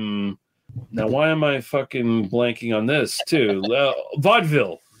time. Now, why am I fucking blanking on this too?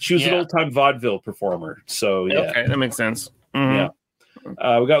 Vaudeville. She was an old time vaudeville performer. So yeah, okay, that makes sense. Yeah.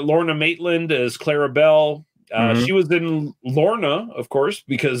 We got Lorna Maitland as Clara Bell. She was in Lorna, of course,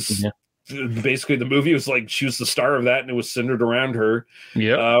 because basically the movie was like she was the star of that, and it was centered around her.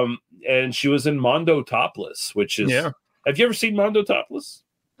 Yeah. And she was in Mondo Topless, which is. Yeah. Have you ever seen Mondo Topless?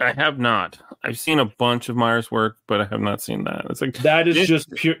 I have not. I've seen a bunch of Meyer's work, but I have not seen that. It's like that is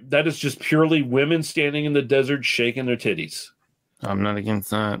just purely women standing in the desert shaking their titties. I'm not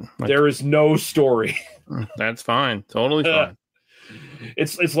against that. Like, there is no story. That's fine. Totally fine.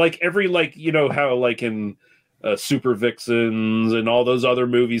 It's like every how like in Super Vixens and all those other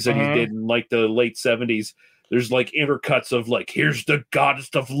movies that he did in like the late 70s. There's like intercuts of like, here's the goddess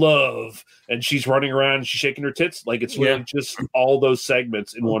of love, and she's running around and she's shaking her tits. Like it's really just all those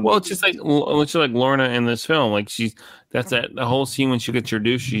segments in one. Well, movie. it's just like Lorna in this film. Like the whole scene when she gets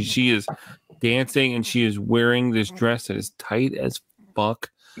introduced. She is dancing and she is wearing this dress that is tight as fuck.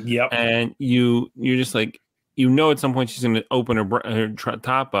 Yep. And you're just like, at some point she's going to open her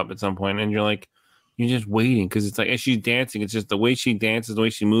top up at some point, and you're like, you're just waiting because it's like as she's dancing, it's just the way she dances, the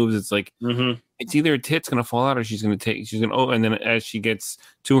way she moves. It's like it's either her tit's gonna fall out or she's gonna and then as she gets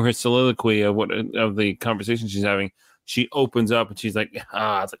to her soliloquy of the conversation she's having, she opens up and she's like, it's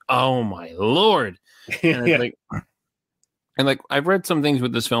like, oh my lord. And it's like I've read some things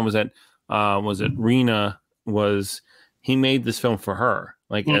with this film is that Rena he made this film for her,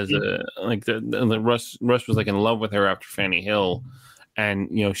 like as Russ was like in love with her after Fanny Hill. And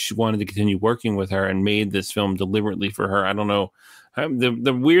she wanted to continue working with her and made this film deliberately for her. I don't know.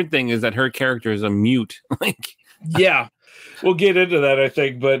 The weird thing is that her character is a mute. Yeah, we'll get into that, I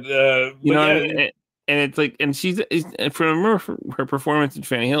think. But and it's like, and from her performance in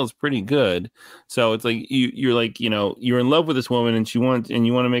Fanny Hill is pretty good. So it's like you're like you're in love with this woman, and you want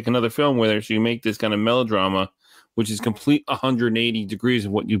to make another film with her. So you make this kind of melodrama, which is complete 180 degrees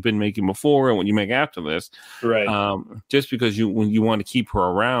of what you've been making before and what you make after this. Right. Just because when you want to keep her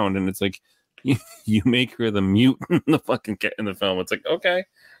around, and it's like, you make her the mute in the film. It's like, okay,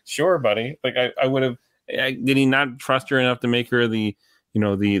 sure, buddy. Like I would have, did he not trust her enough to make her the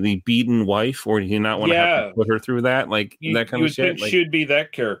beaten wife, or did he not want to have to put her through that? Like that kind of shit. Like, should be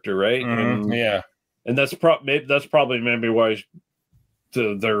that character, right? And that's probably maybe why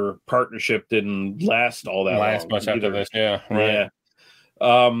their partnership didn't last all that long. Much after this, yeah, right.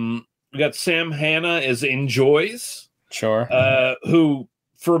 Yeah. We got Sam Hanna as Enjoys, sure. Who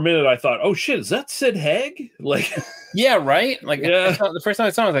for a minute I thought, oh shit, is that Sid Haig? Like, yeah, right. Like, the first time I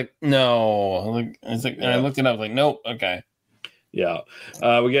saw it, I was like, no. And I looked it up, I was like, nope, okay. Yeah.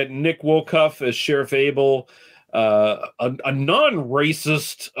 We got Nick Wolkoff as Sheriff Abel. A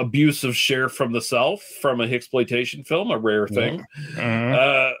non-racist abusive sheriff from the South from a Hicksploitation film, a rare thing.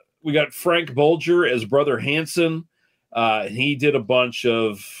 We got Frank Bolger as Brother Hanson. He did a bunch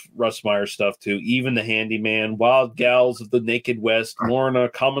of Russ Meyer stuff too. Even the Handyman, Wild Gals of the Naked West, Lorna,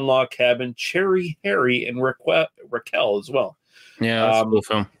 Common Law Cabin, Cherry Harry, and Raquel as well. Yeah, that's a cool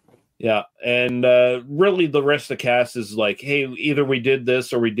film. Yeah, and really the rest of the cast is like, hey, either we did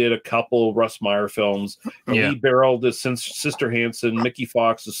this or we did a couple Russ Meyer films. Lee Barrel as Sister Hanson, Mickey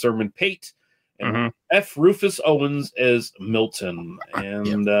Fox as Sermon Pate, and F. Rufus Owens as Milton.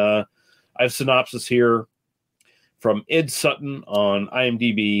 And I have synopsis here from Ed Sutton on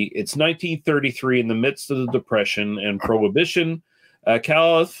IMDb. It's 1933 in the midst of the Depression and Prohibition.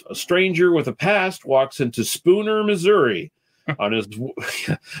 Caliph, a stranger with a past, walks into Spooner, Missouri. On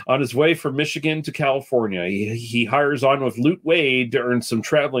his way from Michigan to California, he hires on with Lute Wade to earn some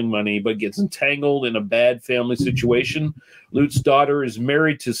traveling money, but gets entangled in a bad family situation. Lute's daughter is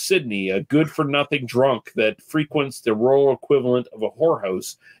married to Sidney, a good-for-nothing drunk that frequents the rural equivalent of a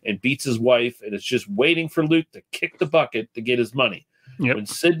whorehouse and beats his wife, and is just waiting for Lute to kick the bucket to get his money. When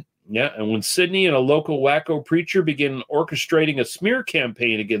Sidney and a local wacko preacher begin orchestrating a smear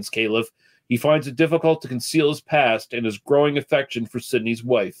campaign against Caliph, he finds it difficult to conceal his past and his growing affection for Sidney's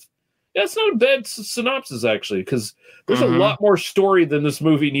wife. Yeah, it's not a bad synopsis, actually, because there's a lot more story than this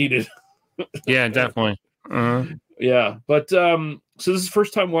movie needed. Yeah, definitely. Yeah, but so this is the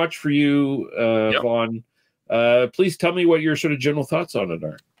first time watch for you, Vaughn. Please tell me what your sort of general thoughts on it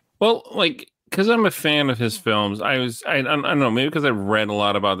are. Well, like, because I'm a fan of his films, I don't know, maybe because I've read a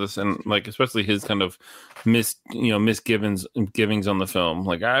lot about this and like, especially his kind of misgivings on the film.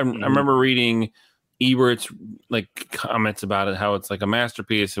 Like, I remember reading Ebert's like comments about it, how it's like a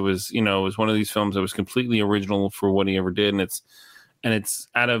masterpiece. It was, it was one of these films that was completely original for what he ever did, and it's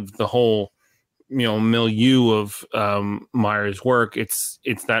out of the whole, milieu of Meyer's work. It's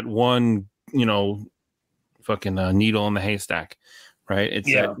that one, fucking needle in the haystack. Right,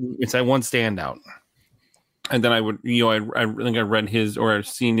 it's that one standout, and then I would, I think I read his, or I've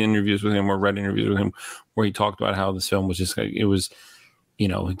seen interviews with him, or read interviews with him, where he talked about how this film was just, it was,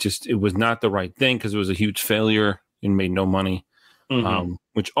 it was not the right thing because it was a huge failure and made no money,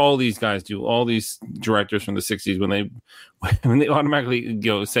 which all these guys do, all these directors from the '60s, when they automatically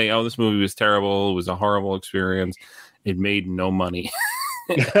say, "Oh, this movie was terrible, it was a horrible experience, it made no money."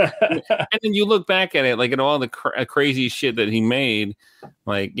 And then you look back at it, like, at all the crazy shit that he made.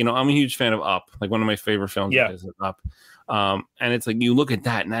 Like, I'm a huge fan of Up, like one of my favorite films is Up. And it's like, you look at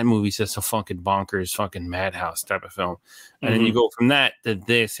that, and that movie's just a fucking bonkers, fucking madhouse type of film. And then you go from that to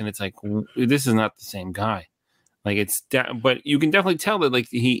this, and it's like, this is not the same guy. Like, but you can definitely tell that, like,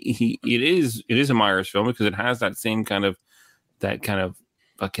 it is a Myers film because it has that same kind of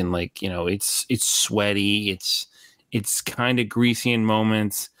fucking, like, it's sweaty, it's kind of greasy in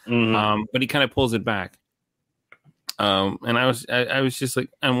moments, but he kind of pulls it back. And I was just like,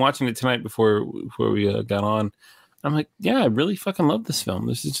 I'm watching it tonight before we got on. I'm like, yeah, I really fucking love this film.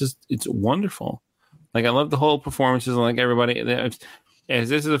 This is just, it's wonderful. Like, I love the whole performances, and like everybody. As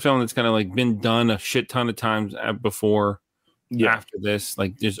this is a film that's kind of like been done a shit ton of times before. After this,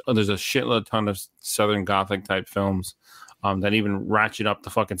 like there's a shitload ton of Southern Gothic type films that even ratchet up the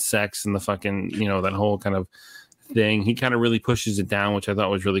fucking sex and the fucking that whole kind of thing. He kind of really pushes it down, which I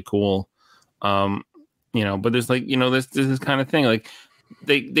thought was really cool. But there's like, this kind of thing. Like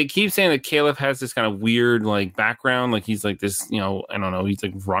they keep saying that Caleb has this kind of weird like background, like he's like this, I don't know, he's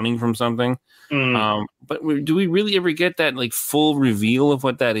like running from something. But do we really ever get that like full reveal of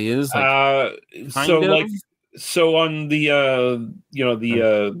what that is? So on the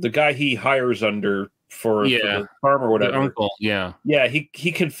the guy he hires under for the farm or whatever, the uncle,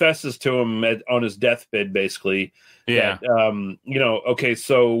 he confesses to him on his deathbed, basically. That, okay,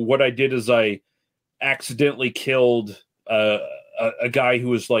 so what I did is I accidentally killed a guy who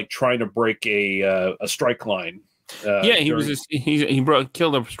was like trying to break a strike line. He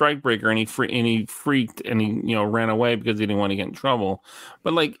killed a strike breaker, and he freaked and he ran away because he didn't want to get in trouble.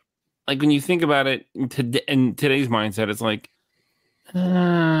 But like when you think about it in today's mindset, it's like,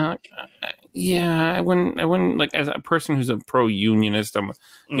 I wouldn't like, as a person who's a pro unionist, I'm a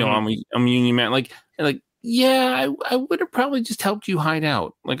union man. I would have probably just helped you hide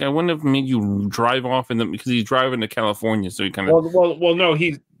out. Like, I wouldn't have made you drive off because he's driving to California, so he kind of. Well, no.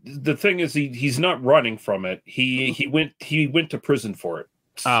 The thing is, he's not running from it. He went to prison for it.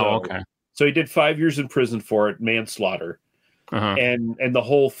 Okay. So he did 5 years in prison for it, manslaughter. And the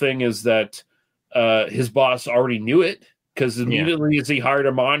whole thing is that his boss already knew it, because immediately as he hired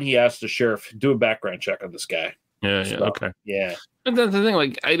him on, he asked the sheriff, do a background check on this guy. Okay. Yeah. But that's the thing.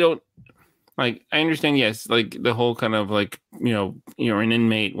 Like, I understand. Yes, like the whole kind of like you're an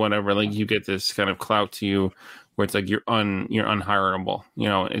inmate, whatever. Like, you get this kind of clout to you, where it's like you're unhireable.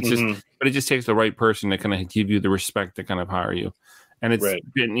 It's just, but it just takes the right person to kind of give you the respect to kind of hire you. And it's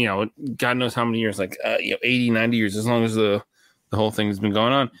been God knows how many years, like 80, 90 years, as long as the whole thing has been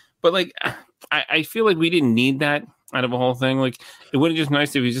going on. But like, I feel like we didn't need that out of a whole thing. Like, it would have just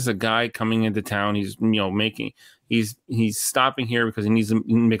nice if he's just a guy coming into town. He's he's stopping here because he needs to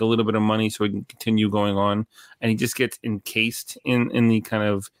make a little bit of money so he can continue going on, and he just gets encased in the kind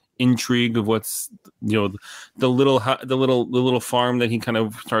of intrigue of what's the little farm that he kind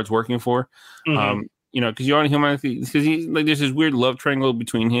of starts working for. Because you already because he like, there's this weird love triangle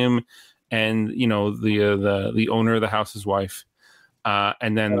between him and the owner of the house's wife.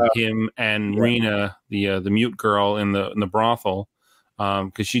 And then him and Rena, the mute girl in the brothel,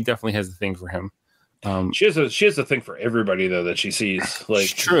 because she definitely has a thing for him. She has a thing for everybody though that she sees. Like,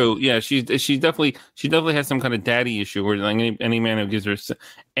 it's true, yeah. She definitely has some kind of daddy issue where like any man who gives her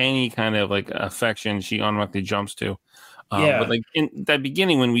any kind of like affection, she automatically jumps to. But like in that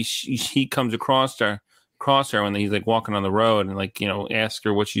beginning when he comes across her when he's like walking on the road and like ask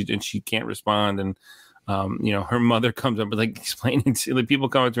her what and she can't respond, and her mother comes up and like explaining to like people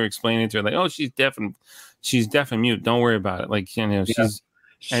come up to her explaining to her like, oh, she's deaf and mute, don't worry about it, like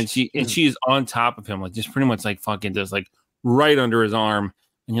she is on top of him, like just pretty much like fucking just like right under his arm,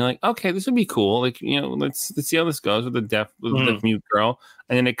 and you're like, okay, this would be cool, like let's see how this goes with the deaf mute girl.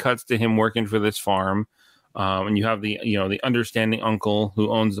 And then it cuts to him working for this farm, And you have the the understanding uncle who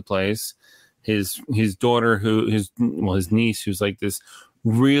owns the place, his daughter his niece who's like this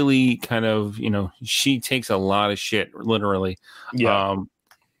really kind of she takes a lot of shit literally,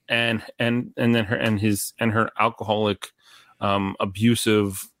 and then her alcoholic,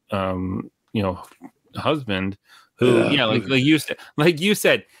 abusive husband who like you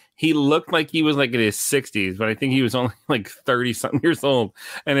said he looked like he was like in his 60s, but I think he was only like 30 something years old,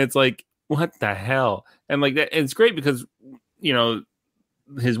 and it's like what the hell. And like that, it's great because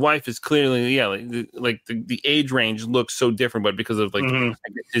his wife is clearly the age range looks so different, but because of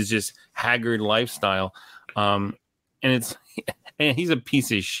his just haggard lifestyle, and he's a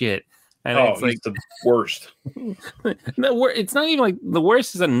piece of shit. And it's like the worst. It's not even like the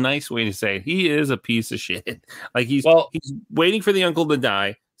worst is a nice way to say it. He is a piece of shit. Like he's waiting for the uncle to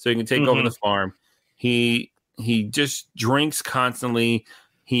die so he can take over the farm. He just drinks constantly.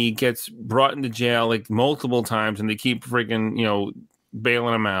 He gets brought into jail like multiple times, and they keep freaking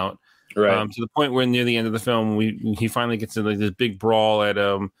bailing him out. Right. To the point where near the end of the film, he finally gets into like this big brawl at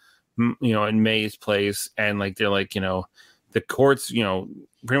in May's place, and like they're like the courts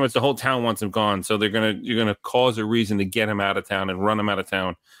pretty much the whole town wants him gone, so you're gonna cause a reason to get him out of town and run him out of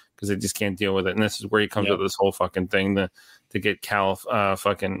town because they just can't deal with it. And this is where he comes up with this whole fucking thing to get Cal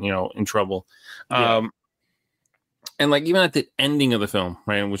fucking in trouble. And like even at the ending of the film,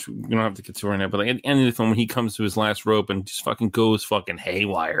 right, which we don't have to get to right now, but like at the end of the film when he comes to his last rope and just fucking goes fucking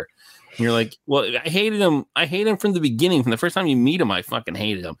haywire, and you're like, well, I hated him from the beginning. From the first time you meet him, I fucking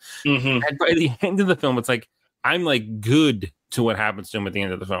hated him. And by the end of the film, it's like I'm like good to what happens to him at the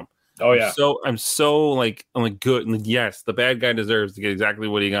end of the film. Oh yeah. I'm so like good. And yes, the bad guy deserves to get exactly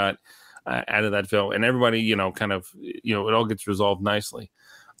what he got out of that film. And everybody, kind of, it all gets resolved nicely.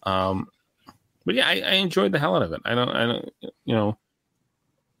 But yeah, I enjoyed the hell out of it. I don't,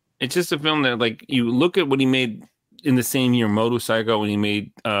 it's just a film that like you look at what he made in the same year, Motorcycle, when he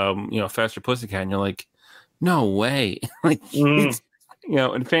made, Faster Pussycat, and you're like, no way. Like, it's,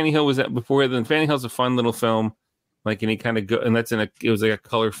 and Fanny Hill was that before. Then Fanny Hill's a fun little film. Like, and he kind of and that's it was like a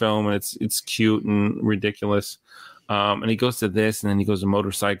color film, and it's cute and ridiculous. And he goes to this, and then he goes to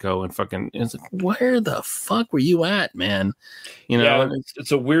Motorcycle, and fucking, it's like, where the fuck were you at, man?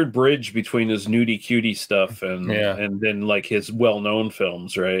 It's a weird bridge between his nudie cutie stuff and then like his well-known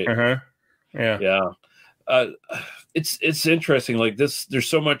films, right? It's interesting. Like this, there's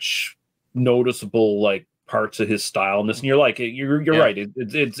so much noticeable like parts of his style in this, and you're like, you're right.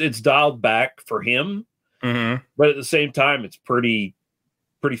 It's dialed back for him. But at the same time, it's pretty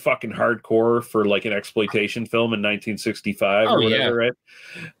fucking hardcore for like an exploitation film in 1965 or whatever, right?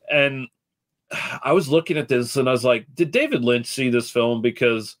 And I was looking at this and I was like, did David Lynch see this film?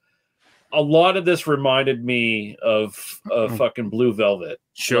 Because a lot of this reminded me of fucking Blue Velvet.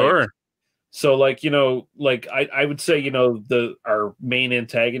 Sure. So like, I would say, our main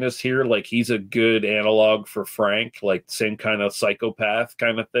antagonist here, like he's a good analog for Frank, like same kind of psychopath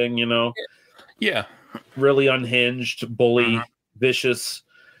kind of thing, Yeah. Really unhinged, bully, vicious.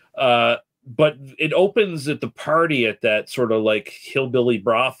 But it opens at the party at that sort of like hillbilly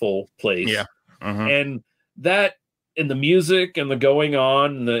brothel place. Yeah. And that, and the music and the going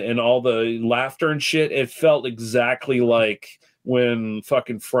on and all the laughter and shit, it felt exactly like when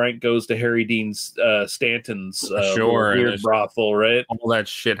fucking Frank goes to Harry Dean Stanton's weird brothel, right? All that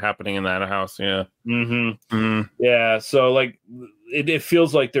shit happening in that house, yeah. Yeah, so like it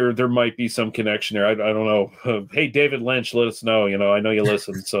feels like there might be some connection there. I don't know. Hey, David Lynch, let us know. I know you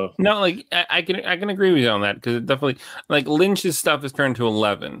listen. So no, like I can agree with you on that, because it definitely, like, Lynch's stuff is turned to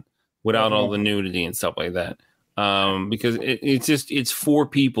 11 without all the nudity and stuff like that. Because it's four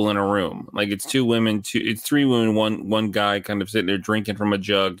people in a room. Like it's two women, it's three women, one guy kind of sitting there drinking from a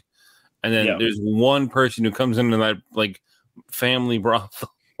jug, and then there's one person who comes into that like family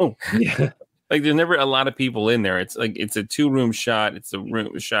brothel. Like there's never a lot of people in there. It's like it's a 2-room shot. It's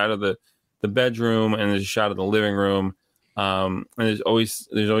a shot of the bedroom, and there's a shot of the living room. And there's always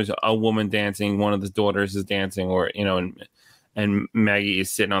a woman dancing. One of the daughters is dancing, or and Maggie is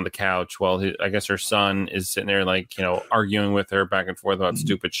sitting on the couch while I guess her son is sitting there, like, arguing with her back and forth about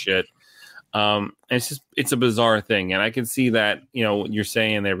stupid shit. And it's a bizarre thing. And I can see that, what you're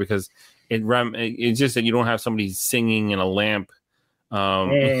saying there, because it's just that you don't have somebody singing in a lamp, or,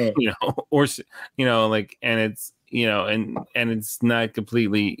 like, and it's, and it's not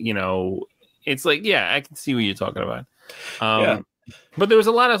completely, it's like, yeah, I can see what you're talking about. But there was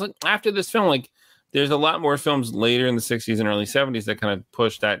a lot of, like, after this film, like, there's a lot more films later in the 60s and early 70s that kind of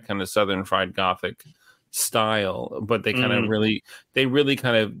push that kind of Southern fried Gothic style, but they kind of really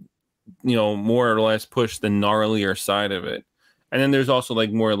kind of, more or less push the gnarlier side of it. And then there's also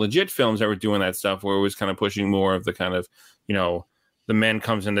like more legit films that were doing that stuff where it was kind of pushing more of the kind of, you know, the man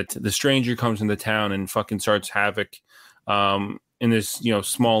comes in, the stranger comes into town and fucking starts havoc in this, you know,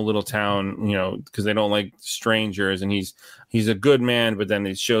 small little town, you know, because they don't like strangers, and he's a good man, but then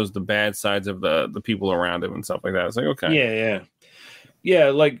it shows the bad sides of the people around him and stuff like that. It's like, okay. Yeah,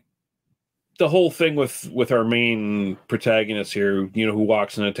 like the whole thing with our main protagonist here, you know, who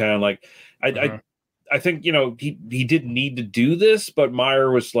walks into town, like I think, you know, he didn't need to do this, but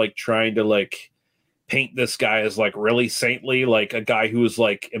Meyer was like trying to like paint this guy as like really saintly, like a guy who was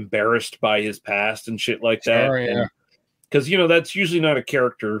like embarrassed by his past and shit like that. Sure, yeah. Because, you know, that's usually not a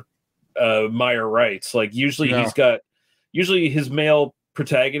character Meyer writes. Like usually his male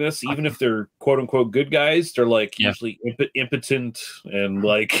protagonists, even if they're quote unquote good guys, they're like usually impotent and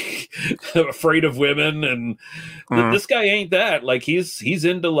like afraid of women. And this guy ain't that. Like he's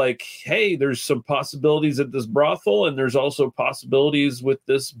into like, hey, there's some possibilities at this brothel, and there's also possibilities with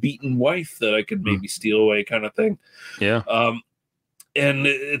this beaten wife that I could maybe steal away, kind of thing. Yeah. And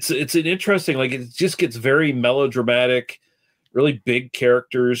it's an interesting, like it just gets very melodramatic. Really big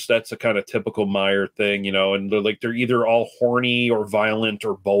characters. That's a kind of typical Meyer thing, you know, and they're either all horny or violent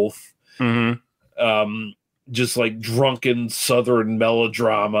or both. Just like drunken Southern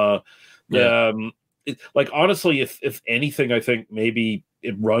melodrama. Like honestly, if anything, I think maybe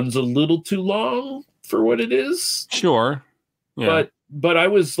it runs a little too long for what it is. Sure. Yeah. But I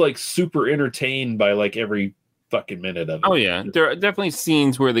was like super entertained by like every fucking minute of it. Oh yeah, there are definitely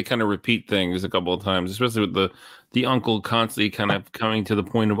scenes where they kind of repeat things a couple of times, especially with the uncle constantly kind of coming to the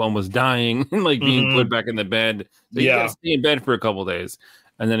point of almost dying and like being put back in the bed. So you gotta stay in bed for a couple of days,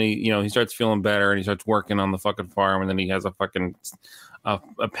 and then he starts feeling better and he starts working on the fucking farm, and then he has a fucking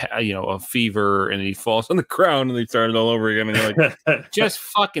a fever and he falls on the ground and they start it all over again, and you're like, just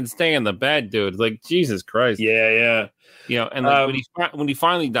fucking stay in the bed, dude. Like, Jesus Christ. Yeah. You know, and like when he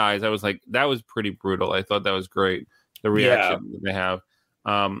finally dies, I was like, that was pretty brutal. I thought that was great, the reaction that they have.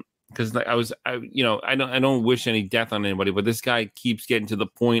 Because like I don't wish any death on anybody, but this guy keeps getting to the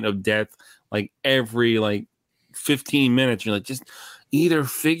point of death like every like 15 minutes. You're like, just either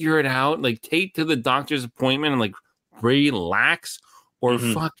figure it out, like take to the doctor's appointment and like relax, or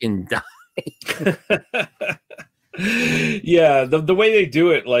fucking die. Yeah, the way they do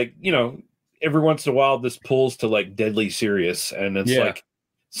it, like, you know, every once in a while this pulls to like deadly serious, and it's like,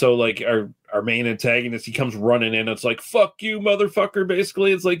 so like our main antagonist, he comes running in, it's like, fuck you, motherfucker,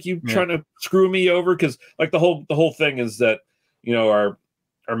 basically. It's like, you trying to screw me over, because like the whole thing is that, you know, our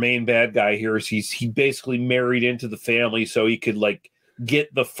main bad guy here is he basically married into the family so he could like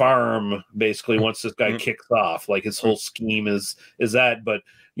get the farm basically once this guy kicks off. Like his whole scheme is that, but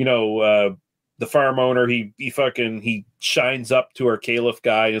you know, the farm owner, he shines up to our caliph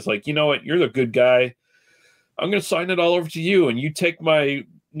guy and is like, you know what, you're the good guy, I'm going to sign it all over to you, and you take my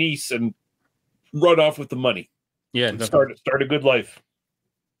niece and run off with the money. Yeah, and start a good life.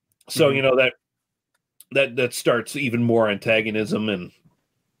 So you know that starts even more antagonism and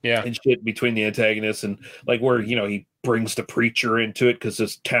shit between the antagonists, and like where, you know, he brings the preacher into it because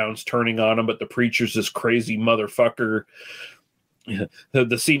this town's turning on him, but the preacher's this crazy motherfucker.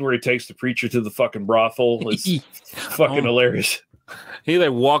 The scene where he takes the preacher to the fucking brothel is fucking hilarious. He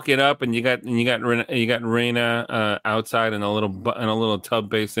like walking up, and you got Raina outside in a little tub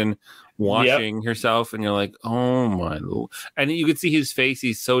basin washing herself, and you're like, oh my Lord. And you can see his face;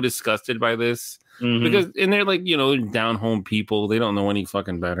 he's so disgusted by this because, and they're like, you know, down home people, they don't know any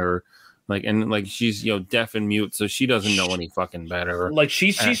fucking better. Like, and like she's, you know, deaf and mute, so she doesn't know any fucking better. Like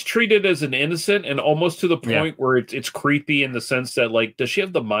she's treated as an innocent, and almost to the point where it's creepy in the sense that, like, does she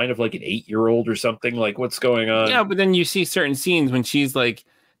have the mind of like an 8-year-old or something? Like, what's going on? Yeah, but then you see certain scenes when she's like,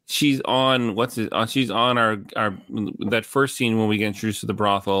 she's on she's on our that first scene when we get introduced to the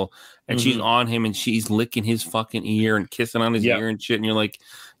brothel, and she's on him, and she's licking his fucking ear and kissing on his ear and shit, and you're like,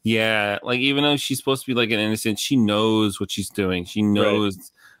 yeah, like even though she's supposed to be like an innocent, she knows what she's doing. She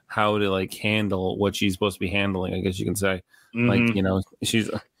knows how to like handle what she's supposed to be handling, I guess you can say. Like, you know, she's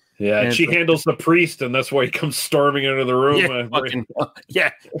she handles the priest, and that's why he comes storming into the room.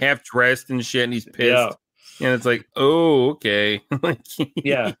 Half dressed and shit, and he's pissed. And it's like, oh, okay. I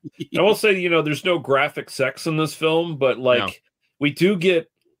will say, you know, there's no graphic sex in this film, but like we do get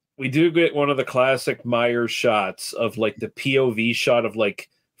one of the classic Meyer shots of like the POV shot of like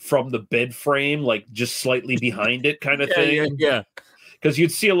from the bed frame, like just slightly behind it kind of thing. Because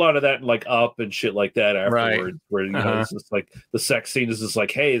you'd see a lot of that in like Up and shit like that afterwards, where, you know, it's just like the sex scene is just like,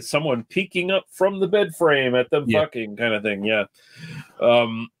 hey, is someone peeking up from the bed frame at them fucking kind of thing. Yeah.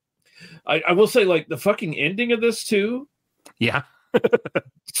 I will say, like, the fucking ending of this too. Yeah.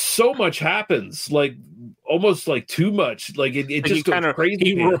 So much happens. Like, almost like too much. Like it Like just goes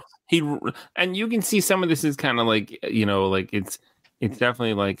crazy. He and you can see some of this is kind of like, you know, like it's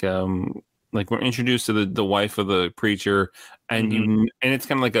definitely like we're introduced to the wife of the preacher, and and it's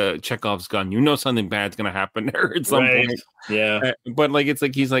kind of like a Chekhov's gun. You know something bad's gonna happen there at some point. Yeah. But like it's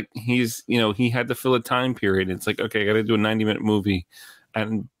like he's you know, he had to fill a time period. It's like, okay, I got to do a 90-minute movie,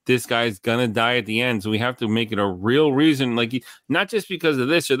 and this guy's gonna die at the end, so we have to make it a real reason. Like not just because of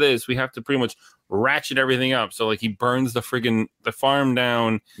this or this, we have to pretty much ratchet everything up. So like he burns the farm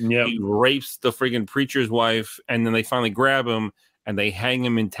down. He rapes the friggin' preacher's wife, and then they finally grab him and they hang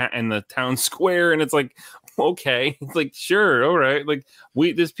him in the town square. And it's like, okay, it's like, sure, all right. Like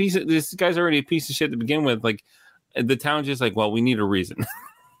this guy's already a piece of shit to begin with. Like the town's just like, well, we need a reason.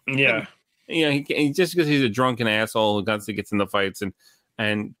 Yeah. You know, he just because he's a drunken asshole who constantly gets into fights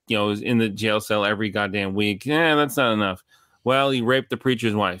and you know is in the jail cell every goddamn week. Yeah, that's not enough. Well, he raped the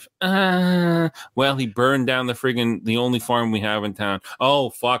preacher's wife. Well, he burned down the only farm we have in town. Oh,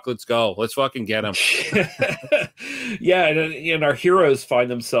 fuck, let's go. Let's fucking get him. Yeah, and our heroes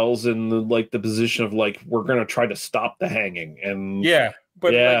find themselves in the position of like, we're going to try to stop the hanging. And yeah,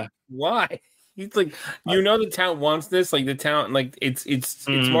 but yeah. Like, why? He's like, you know, the town wants this. Like the town, like it's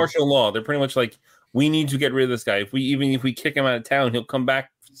martial law. They're pretty much like, we need to get rid of this guy. If we kick him out of town, he'll come back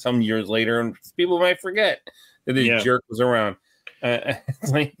some years later, and people might forget that this jerk was around.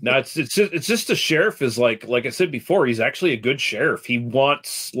 It's like, no, it's just the sheriff is like I said before, he's actually a good sheriff. He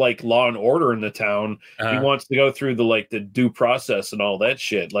wants like law and order in the town. He wants to go through the due process and all that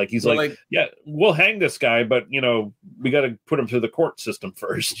shit. Like he's like, yeah, we'll hang this guy, but you know, we got to put him through the court system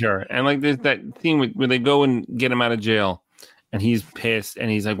first. Sure. And like there's that thing where they go and get him out of jail, and he's pissed,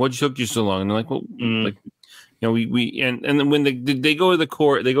 and he's like, "What took you so long?" And they're like, "Well, like, you know, we and then when they go to the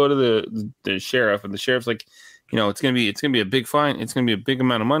court, they go to the sheriff, and the sheriff's like, you know, it's gonna be a big fine. It's gonna be a big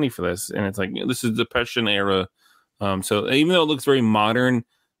amount of money for this, and it's like, you know, this is Depression era. So even though it looks very modern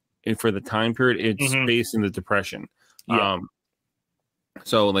for the time period, it's based in the Depression. Yeah.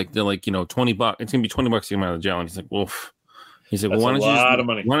 So like they're like, you know, $20. It's gonna be $20 to get him out of jail, and he's like, "Wolf." He's like, "Well,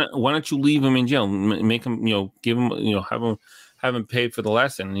 why don't you leave him in jail? Make him, you know, give him, you know, have him pay for the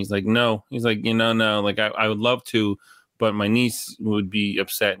lesson." And he's like, "No." He's like, "You know, no. Like I would love to, but my niece would be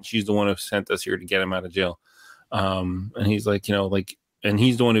upset, and she's the one who sent us here to get him out of jail." And he's like, you know, like, and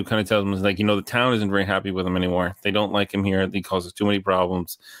he's the one who kind of tells him, is like, you know, the town isn't very happy with him anymore. They don't like him here. He causes too many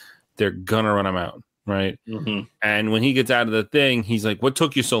problems. They're gonna run him out, right? And when he gets out of the thing, he's like, "What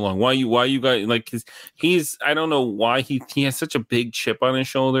took you so long? Why you guys like?" Because he's, I don't know why he has such a big chip on his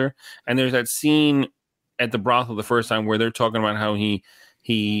shoulder. And there's that scene at the brothel the first time where they're talking about how he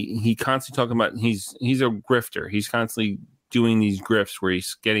constantly talking about he's a grifter. He's constantly doing these grifts where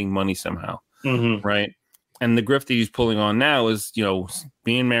he's getting money somehow, right? And the grift that he's pulling on now is, you know,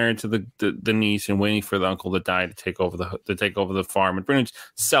 being married to the niece and waiting for the uncle to die to take over the farm and pretty much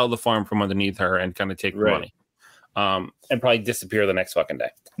sell the farm from underneath her and kind of take the money, and probably disappear the next fucking day.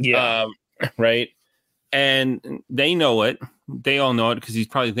 Yeah, right. And they know it. They all know it because he's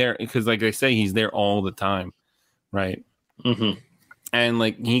probably there. Because, like they say, he's there all the time, right? And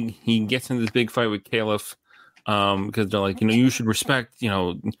like he gets into this big fight with Caliph, because they're like, you know, you should respect, you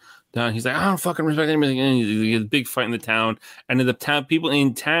know. He's like, I don't fucking respect anything. And he gets a big fight in the town, and then the town people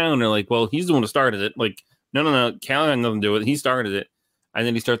in town are like, well, he's the one who started it. Like, no, Cal had nothing to do with it. He started it, and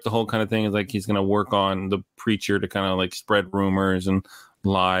then he starts the whole kind of thing. Is like he's going to work on the preacher to kind of like spread rumors and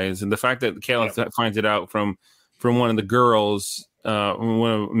lies, and the fact that Cal finds it out from one of the girls, one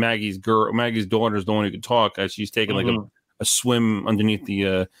of Maggie's daughter is the one who could talk as she's taking like a swim underneath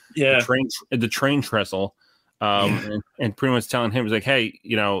the train trestle, and pretty much telling him, is like, hey,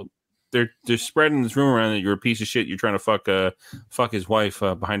 you know. They're spreading this rumor around that you're a piece of shit. You're trying to fuck his wife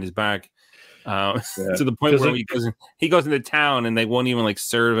behind his back, to the point where he goes into town and they won't even like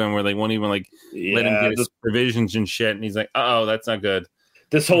serve him, or they won't even like let him get his provisions and shit. And he's like, "Oh, that's not good."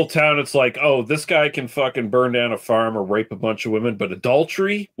 This whole town, it's like, oh, this guy can fucking burn down a farm or rape a bunch of women, but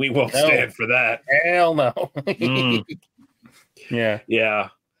adultery, we won't stand for that. Hell no. Yeah.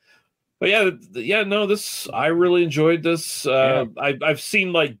 But no, this, I really enjoyed this. I've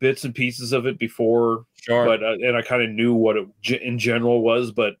seen like bits and pieces of it before, but and I kind of knew what it in general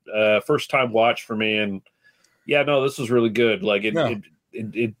was, but first time watch for me, and this was really good. Like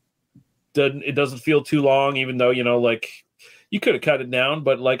it doesn't feel too long, even though, you know, like you could have cut it down,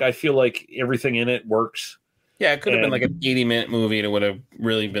 but like I feel like everything in it works. Yeah, it could have been like an 80-minute movie, and it would have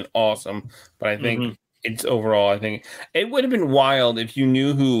really been awesome. But I think. It's overall, I think it would have been wild if you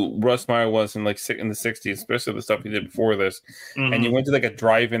knew who Russ Meyer was in the 60s, especially the stuff he did before this, and you went to like a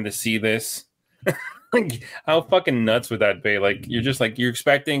drive-in to see this. Like, how fucking nuts would that be? Like, you're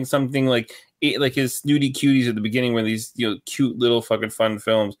expecting something like his Snooty Cuties at the beginning, where these cute little fucking fun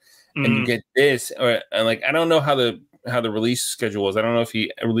films, and you get this, and like I don't know how the release schedule was. I don't know if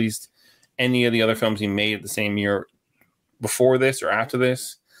he released any of the other films he made the same year before this or after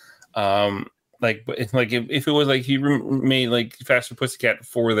this. Like, but if it was like he made like Faster Pussycat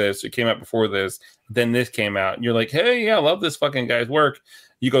before this, it came out before this, then this came out, and you're like, hey, yeah, I love this fucking guy's work.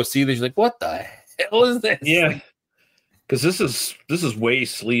 You go see this, you're like, what the hell is this? Yeah, because this is way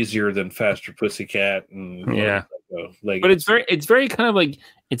sleazier than Faster Pussycat, and yeah, like, but it's very kind of like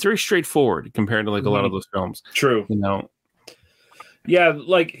it's very straightforward compared to like a lot of those films. True, Yeah,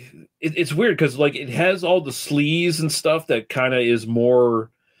 like it's weird because like it has all the sleaze and stuff that kind of is more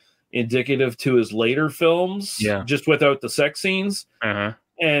indicative to his later films, just without the sex scenes.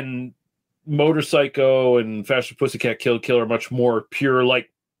 And Motorcycle and Faster Pussycat Kill are much more pure,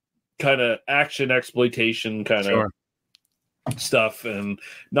 like kind of action exploitation kind of stuff, and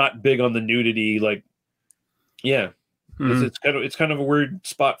not big on the nudity. Like, it's kind of a weird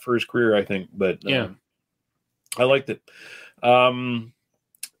spot for his career, I think. But I liked it.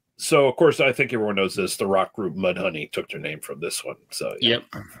 So of course, I think everyone knows this. The rock group Mudhoney took their name from this one. So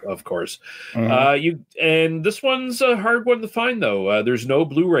of course. And this one's a hard one to find though. There's no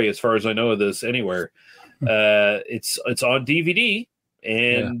Blu-ray as far as I know of this anywhere. It's on DVD,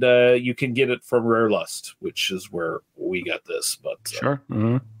 and you can get it from Rare Lust, which is where we got this. But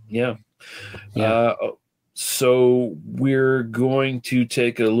so we're going to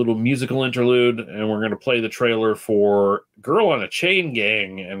take a little musical interlude, and we're going to play the trailer for Girl on a Chain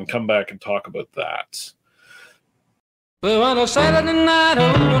Gang and come back and talk about that. Well, on a Saturday night,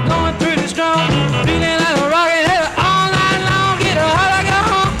 we're going pretty strong, feeling like a rockin' head all night long. Get a hot, I go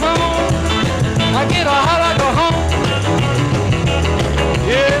home. I get a hot, I go home.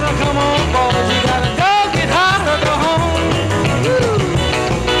 Yeah, now come on, boys, you gotta go get hot, I go home. Woo.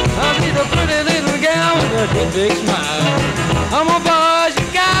 I'll be the pretty little gal with a big smile. Come on, boys, you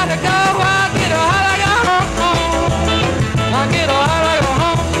gotta go. I get a hot, I go home. I get a hot, I go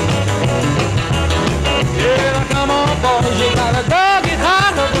home. Yeah, now come on, boys, you gotta go get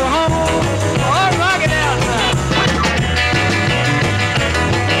hot, I go home. Oh, rock it out now.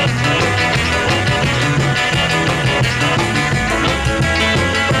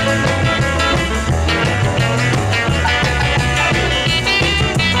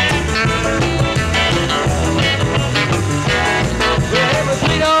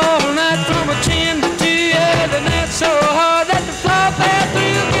 So hard that the floor fell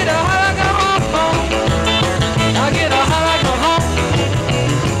through. Get a hot, I go home. I get a hot, I go home.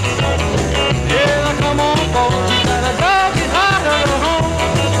 Yeah, come on, boys, you gotta go get hot, I go home.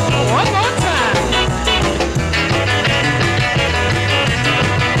 One more time.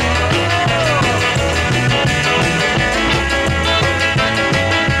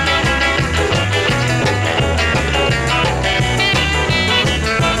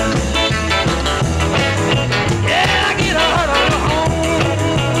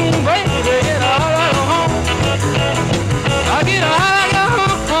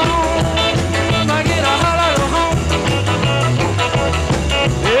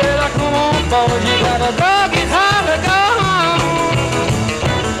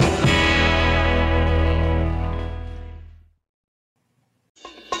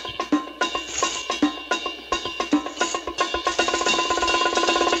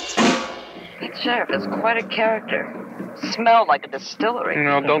 Sheriff is quite a character. Smelled like a distillery.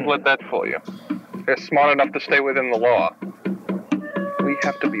 No, don't let that fool you. They're smart enough to stay within the law. We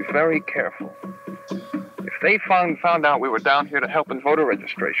have to be very careful. If they found out we were down here to help in voter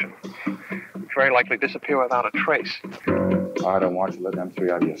registration, we'd very likely disappear without a trace. I don't want you to let them three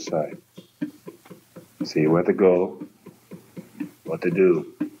out of your sight. See where to go, what to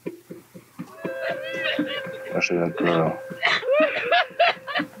do. Especially that girl.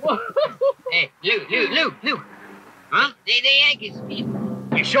 Hey, Lou. Huh? The Yankees.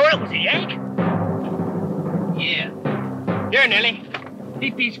 You sure it was a Yank? Yeah. Here, Nellie.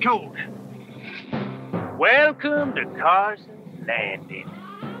 Pee-pee's cold. Welcome to Carson's Landing.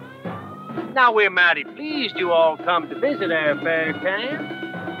 Now, we're mighty pleased you all come to visit our fair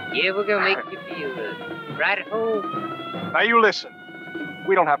town. Yeah, we're gonna make you feel right at home. Now, you listen.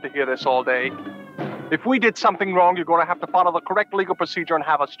 We don't have to hear this all day. If we did something wrong, you're going to have to follow the correct legal procedure and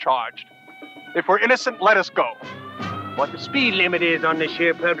have us charged. If we're innocent, let us go. What the speed limit is on this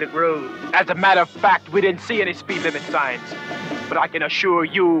here public road? As a matter of fact, we didn't see any speed limit signs. But I can assure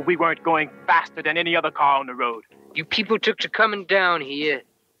you we weren't going faster than any other car on the road. You people took to coming down here.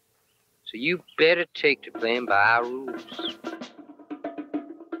 So you better take to playing by our rules.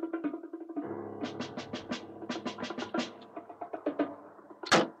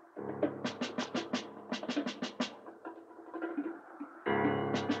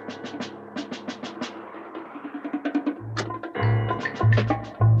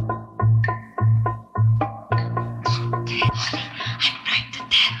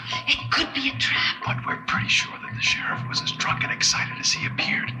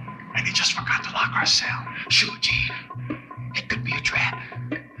 our cell. Sure, Gene. It could be a trap.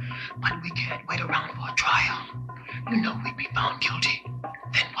 But we can't wait around for a trial. You know we'd be found guilty.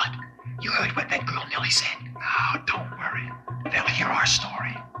 Then what? You heard what that girl Nellie said. Now, don't worry. They'll hear our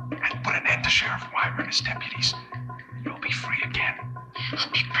story and put an end to Sheriff Weimer and his deputies. You'll be free again.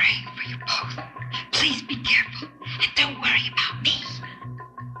 I'll be praying for you both. Please be careful and don't worry about me.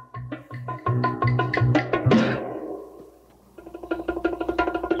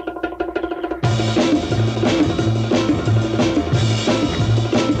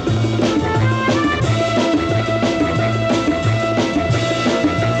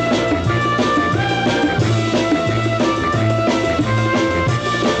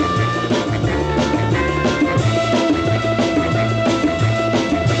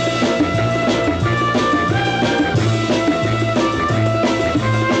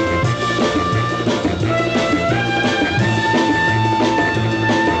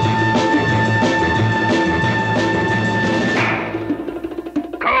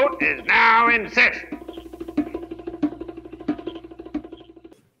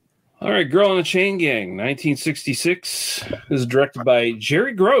 All right, Girl in the Chain Gang, 1966. This is directed by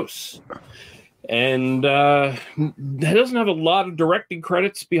Jerry Gross. And he doesn't have a lot of directing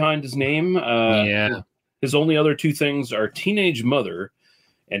credits behind his name. His only other two things are Teenage Mother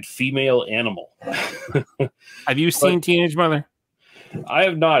and Female Animal. Have you seen Teenage Mother? I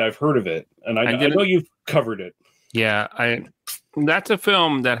have not. I've heard of it. And I know you've covered it. Yeah, that's a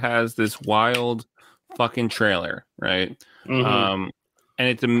film that has this wild fucking trailer, right? Mm-hmm. And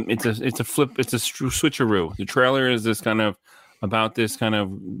it's a switcheroo. The trailer is this kind of about this kind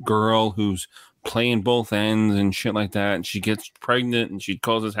of girl who's playing both ends and shit like that, and she gets pregnant and she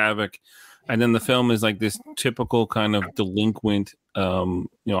causes havoc. And then the film is like this typical kind of delinquent,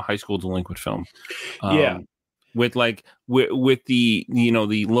 high school delinquent film. With the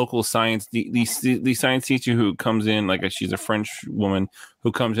the local science, the science teacher who comes in, like she's a French woman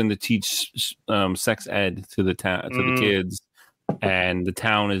who comes in to teach sex ed to the the kids, and the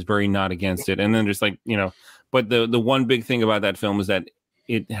town is very not against it. And then there's but the one big thing about that film is that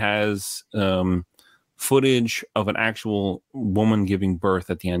it has footage of an actual woman giving birth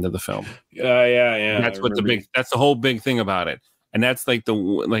at the end of the film. Yeah. That's that's the whole big thing about it. And that's for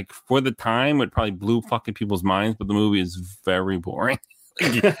the time, it probably blew fucking people's minds, but the movie is very boring.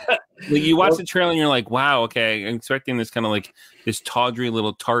 You watch the trailer and you're like, wow, okay, I'm expecting this kind of this tawdry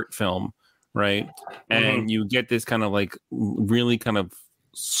little tart film, right? And you get this kind of really kind of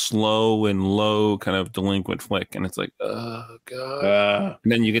slow and low kind of delinquent flick, and it's like, oh god.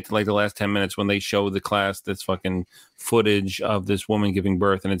 And then you get to the last 10 minutes when they show the class this fucking footage of this woman giving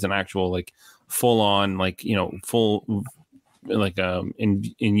birth, and it's an actual full on full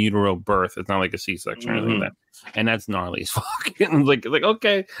in utero birth. It's not like a C-section or anything like that, and that's gnarly as fuck. And like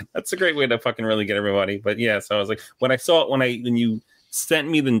okay, that's a great way to fucking really get everybody. But yeah, so I was like, when you sent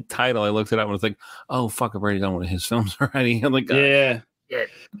me the title, I looked it up and was like, oh fuck, I've already done one of his films already. I'm like, yeah.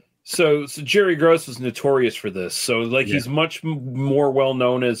 So Jerry Gross was notorious for this. So he's much more well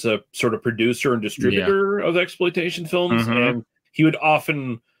known as a sort of producer and distributor of exploitation films, and he would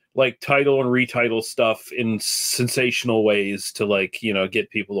often title and retitle stuff in sensational ways to get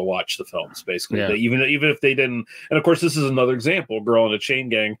people to watch the films, basically. Even if they didn't. And of course, this is another example. Girl in a Chain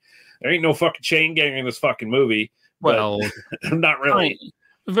Gang. There ain't no fucking chain gang in this fucking movie. Well, not really.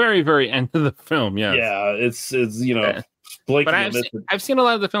 Very, very end of the film. Yeah. It's but I've seen a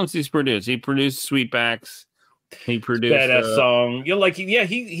lot of the films he's produced. He produced Sweetbacks. He produced Badass Song.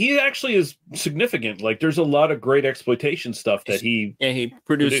 He actually is significant. There's a lot of great exploitation stuff that he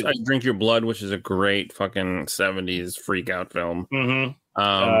produced Drink Your Blood, which is a great fucking 70s freak out film.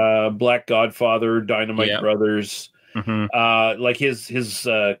 Black Godfather, Dynamite Brothers. His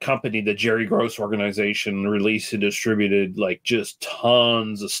company, the Jerry Gross organization, released and distributed just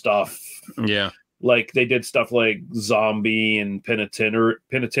tons of stuff. They did stuff like Zombie and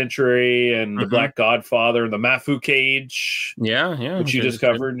Penitentiary and The Black Godfather and The Mafu Cage. Which you just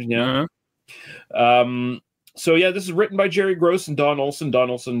covered. So this is written by Jerry Gross and Don Olson. Don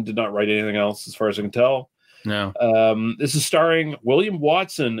Olson did not write anything else as far as I can tell. No. This is starring William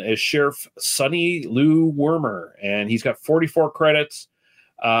Watson as Sheriff Sonny Lou Wormer, and he's got 44 credits.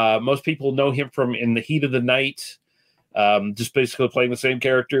 Most people know him from In the Heat of the Night. Just basically playing the same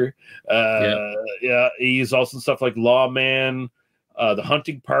character. He's also stuff like Lawman, The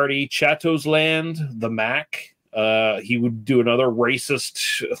Hunting Party, Chateau's Land, The Mac. He would do another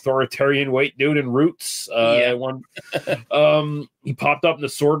racist authoritarian white dude in Roots. He popped up in The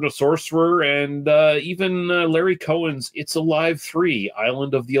Sword and the Sorcerer, and even Larry Cohen's It's Alive 3,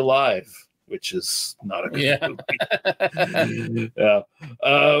 Island of the Alive, which is not a good movie.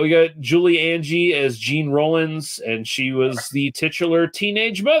 We got Julie Angie as Jean Rollins, and she was the titular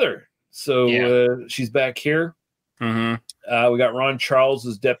teenage mother. So she's back here. We got Ron Charles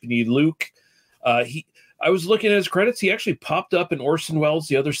as Deputy Luke. I was looking at his credits. He actually popped up in Orson Welles'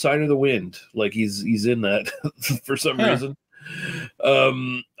 The Other Side of the Wind. Like he's in that for some reason.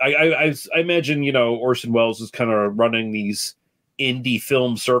 I imagine, Orson Welles is kind of running these indie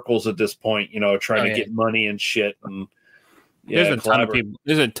film circles at this point, trying to get money and shit. And there's a ton of people.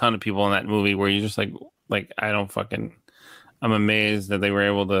 There's a ton of people in that movie where you're just like I'm amazed that they were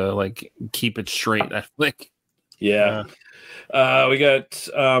able to like keep it straight. That flick. Yeah. We got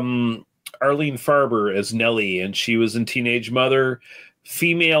Arlene Farber as Nellie, and she was in Teenage Mother,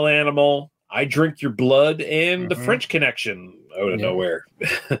 Female Animal, I Drink Your Blood, and The French Connection out of nowhere.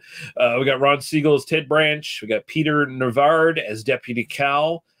 We got Ron Siegel as Ted Branch. We got Peter Navard as Deputy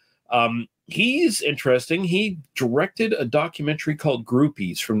Cal. He's interesting. He directed a documentary called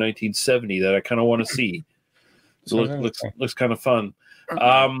Groupies from 1970 that I kind of want to see. So looks kind of fun.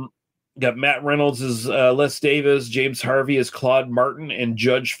 Got Matt Reynolds as Les Davis, James Harvey as Claude Martin, and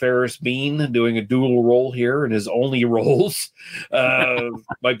Judge Ferris Bean doing a dual role here in his only roles.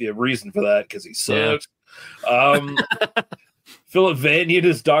 Might be a reason for that because he sucks. Philip Vanian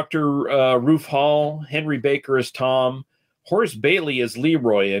as Dr. Roof Hall, Henry Baker as Tom, Horace Bailey as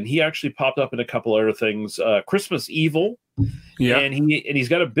Leroy, and he actually popped up in a couple other things. Christmas Evil, and he's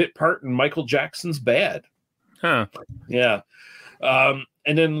got a bit part in Michael Jackson's Bad. Yeah.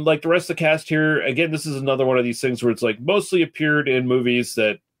 And then, like the rest of the cast here, again, this is another one of these things where it's like mostly appeared in movies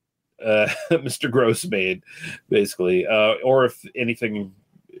that Mr. Gross made, basically, or if anything,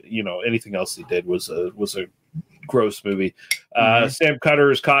 anything else he did was a Gross movie. Sam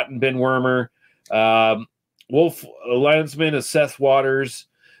Cutter as Cotton Ben Wormer, Wolf Landsman as Seth Waters,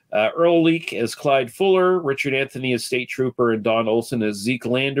 Earl Leak as Clyde Fuller, Richard Anthony as State Trooper, and Don Olson as Zeke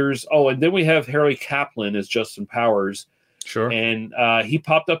Landers. Oh, and then we have Harry Kaplan as Justin Powers. Sure. And he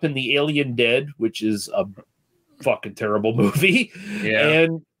popped up in The Alien Dead, which is a fucking terrible movie. Yeah.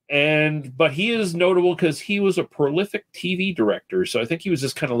 But he is notable because he was a prolific TV director. So I think he was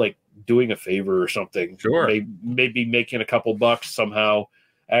just kind of like doing a favor or something. Sure. Maybe making a couple bucks somehow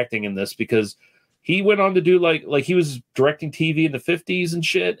acting in this, because he went on to do like he was directing TV in the 50s and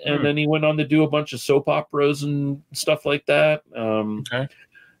shit. And then he went on to do a bunch of soap operas and stuff like that. Okay.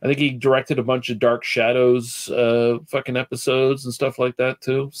 I think he directed a bunch of Dark Shadows fucking episodes and stuff like that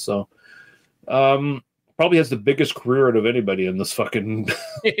too. So probably has the biggest career out of anybody in this fucking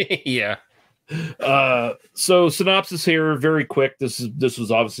yeah. So synopsis here, very quick. This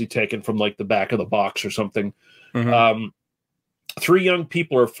was obviously taken from like the back of the box or something. 3 young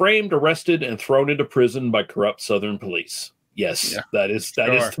people are framed, arrested, and thrown into prison by corrupt Southern police. Yes, that is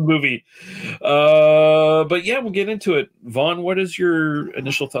the movie. But yeah, we'll get into it. Vaughn, what is your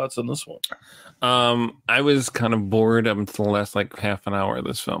initial thoughts on this one? I was kind of bored up until the last like half an hour of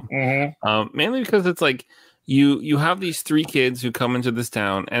this film. Mainly because it's like you have these 3 kids who come into this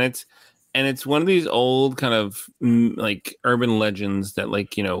town, and it's one of these old kind of like urban legends that,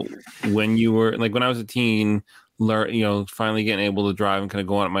 like, when you were like, when I was a teen, finally getting able to drive and kind of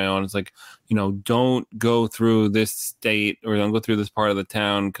go on my own. It's like, don't go through this state, or don't go through this part of the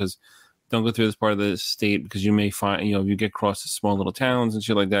town, because don't go through this part of the state because you may find, if you get across to small little towns and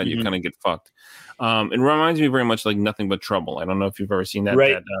shit like that, you kind of get fucked. It reminds me very much like Nothing But Trouble. I don't know if you've ever seen that.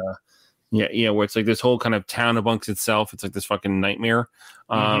 Right. Where it's like this whole kind of town amongst itself. It's like this fucking nightmare.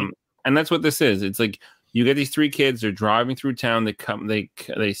 And that's what this is. It's like you get these 3 kids, they're driving through town,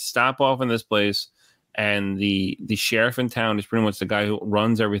 they stop off in this place, and the sheriff in town is pretty much the guy who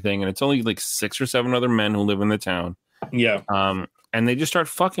runs everything, and it's only like 6 or 7 other men who live in the town. Yeah. And they just start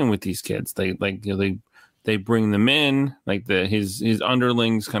fucking with these kids. They they bring them in, like his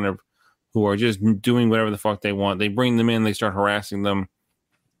underlings kind of, who are just doing whatever the fuck they want. They bring them in, they start harassing them.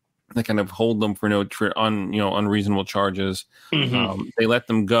 They kind of hold them for unreasonable charges. Mm-hmm. They let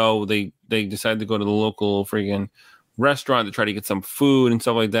them go. They decide to go to the local friggin' restaurant to try to get some food and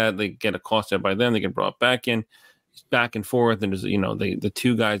stuff like that. They get accosted by them. They get brought back in, back and forth. And there's, the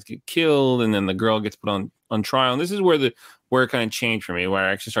 2 guys get killed, and then the girl gets put on trial. And this is where it kind of changed for me, where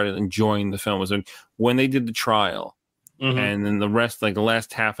I actually started enjoying the film, was when they did the trial. Mm-hmm. And then the rest, like the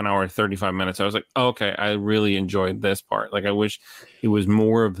last half an hour, 35 minutes, I was like, oh, okay, I really enjoyed this part. Like, I wish it was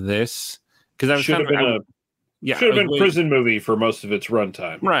more of this, because I was should have been a prison movie for most of its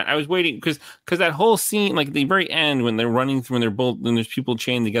runtime. Right. I was waiting because that whole scene, like the very end, when they're running through, when there's people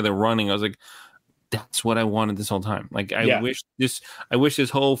chained together running, I was like, that's what I wanted this whole time. Like, I wish this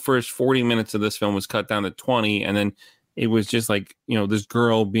whole first 40 minutes of this film was cut down to 20, and then it was just like, this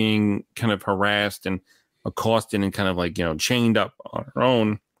girl being kind of harassed and accosted and kind of like, chained up on her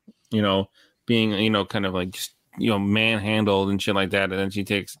own, being, kind of like just, manhandled and shit like that. And then she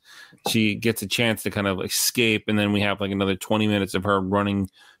gets a chance to kind of escape. And then we have like another 20 minutes of her running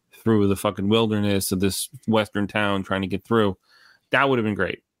through the fucking wilderness of this Western town trying to get through. That would have been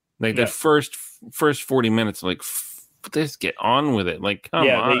great. Like the first 40 minutes, like, just get on with it. Like, come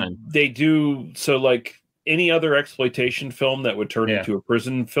on. They do. So like any other exploitation film that would turn into a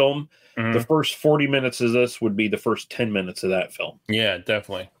prison film, the first 40 minutes of this would be the first 10 minutes of that film. Yeah,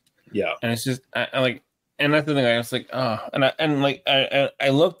 definitely. Yeah. And it's just, I like, and that's the thing. I was like, oh, I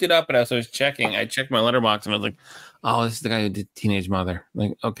looked it up and as I was checking, I checked my letterbox and I was like, oh, this is the guy who did Teenage Mother.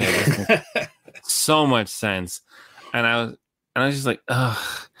 Like, okay, this makes so much sense. And I was just like, ugh.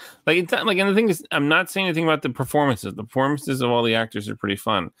 And the thing is, I'm not saying anything about the performances. The performances of all the actors are pretty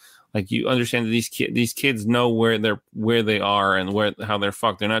fun. Like, you understand that these kids know where they are and how they're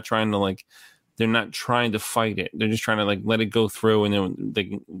fucked. They're not trying to fight it. They're just trying to like let it go through, and then they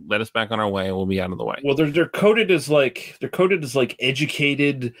can let us back on our way, and we'll be out of the way. Well, they're coded as like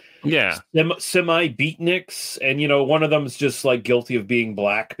educated, semi beatniks, and one of them is just like guilty of being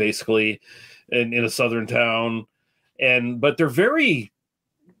black, basically, in a southern town, but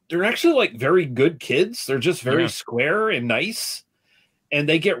they're actually like very good kids. They're just very square and nice, and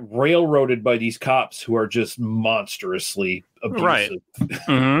they get railroaded by these cops who are just monstrously abusive. Right.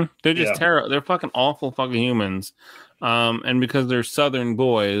 Mm-hmm. They're just terrible. They're fucking awful fucking humans. And because they're Southern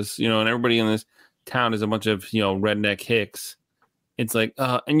boys, and everybody in this town is a bunch of, redneck hicks. It's like,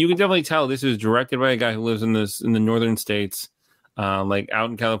 and you can definitely tell this is directed by a guy who lives in the northern states, like out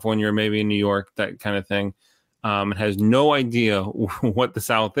in California or maybe in New York, that kind of thing. And has no idea what the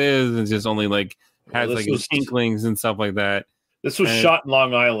South is. It's just only like has like inklings and stuff like that. This was shot in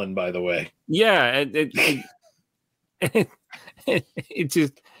Long Island, by the way. Yeah, it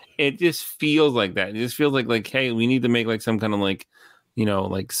just feels like that. It just feels like hey, we need to make like some kind of like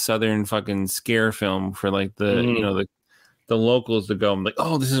like Southern fucking scare film for like the the locals to go. I'm like,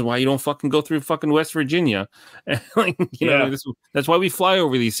 oh, this is why you don't fucking go through fucking West Virginia. And like, that's why we fly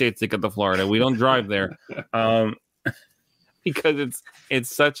over these states to get to Florida. We don't drive there. Because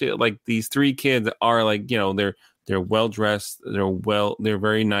it's such a like these three kids are like, they're well dressed, they're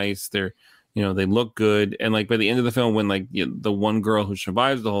very nice, they're they look good, and like by the end of the film, when like the one girl who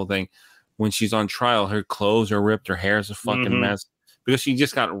survives the whole thing, when she's on trial, her clothes are ripped, her hair is a fucking mess because she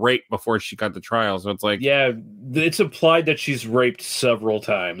just got raped before she got the trial. So it's like, it's implied that she's raped several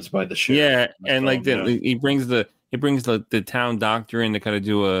times by the sheriff. Yeah, and like he brings the town doctor in to kind of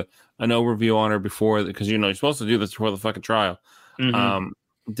do an overview on her before, because you're supposed to do this before the fucking trial.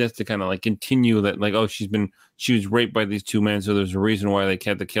 Just to kind of like continue that, like, oh, she was raped by these two men, so there's a reason why they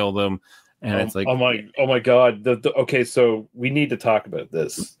had to kill them. And it's like, oh my god. Okay, so we need to talk about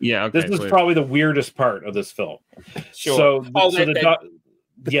this. Yeah, okay, this is probably the weirdest part of this film. Sure.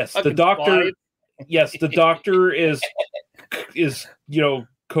 The doctor is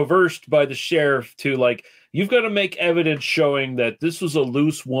coerced by the sheriff to like, you've got to make evidence showing that this was a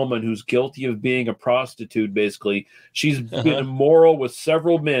loose woman who's guilty of being a prostitute. Basically, she's been immoral with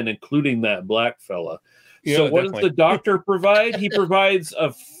several men, including that black fella. So what does the doctor provide? He provides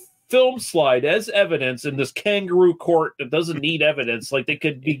a film slide as evidence in this kangaroo court that doesn't need evidence. Like, they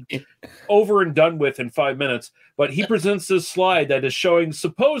could be over and done with in 5 minutes. But he presents this slide that is showing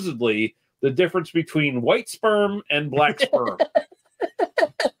supposedly the difference between white sperm and black sperm.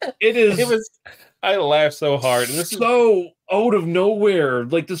 I laughed so hard. And this so out of nowhere.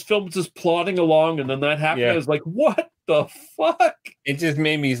 Like, this film's just plodding along, and then that happened. I was like, what the fuck? It just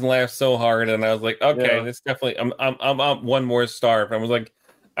made me laugh so hard, and I was like, okay, this definitely. I'm up one more star. I was like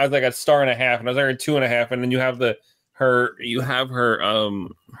a 1.5 stars, and I was like at 2.5, and then you have her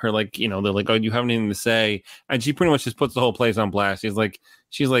like, they're like, oh, you have anything to say? And she pretty much just puts the whole place on blast.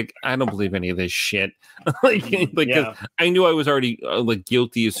 She's like, I don't believe any of this shit. Cause I knew I was already like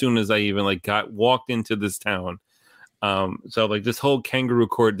guilty as soon as I even like walked into this town. So like this whole kangaroo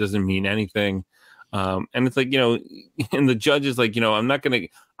court doesn't mean anything. And it's like, and the judge is like, I'm not going to,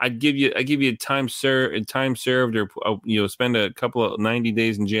 I give you time served or, spend a couple of 90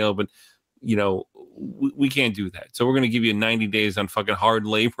 days in jail, but we can't do that. So we're going to give you 90 days on fucking hard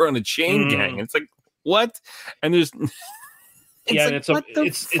labor on a chain gang. And it's like, what? And there's,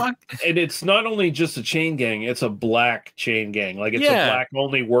 it's not only just a chain gang, it's a black chain gang. Like, it's a black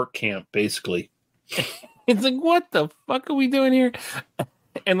only work camp, basically. It's like, what the fuck are we doing here?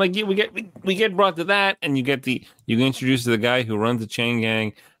 And like, we get brought to that, and you get introduced to the guy who runs the chain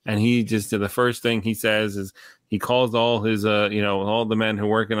gang, and he just, the first thing he says is he calls all his all the men who are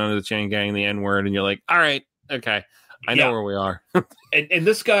working under the chain gang the N-word, and you're like, all right, okay. I know where we are. and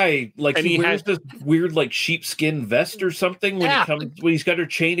this guy, like, And he he wears has- this weird, like, sheepskin vest or something when he's got her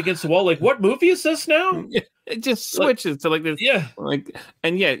chained against the wall. Like, what movie is this now? It just switches to like this. Yeah. Like,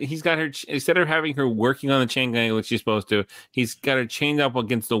 and yet he's got her, instead of having her working on the chain gang like she's supposed to, he's got her chained up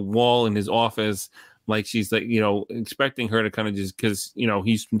against the wall in his office. Like she's like, expecting her to kind of just, because,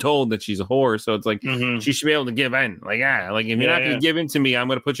 he's been told that she's a whore. So it's like, she should be able to give in. Like, like if you're not going to give in to me, I'm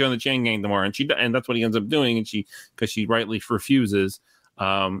going to put you on the chain gang tomorrow. And that's what he ends up doing. And because she rightly refuses.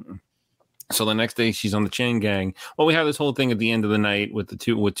 So the next day she's on the chain gang. Well, we have this whole thing at the end of the night with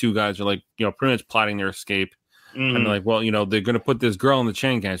two guys who are like, pretty much plotting their escape. And they're like, well, they're going to put this girl in the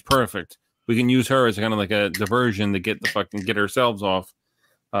chain gang. It's perfect. We can use her as kind of like a diversion to get ourselves off.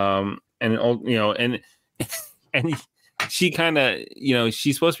 And she kind of,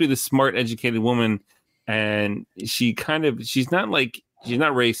 she's supposed to be the smart, educated woman, and she's not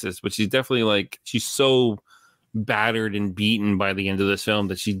racist, but she's definitely like, she's so battered and beaten by the end of this film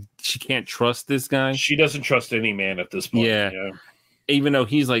that she can't trust this guy. She doesn't trust any man at this point. Yeah. Even though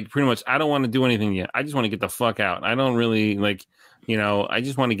he's like, pretty much, I don't want to do anything yet. I just want to get the fuck out. I don't really like, I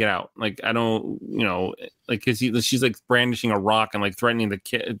just want to get out. Like, I don't, like, cause she's like brandishing a rock and like threatening to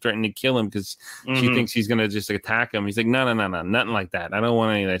kill him because she thinks he's going to just attack him. He's like, no, nothing like that. I don't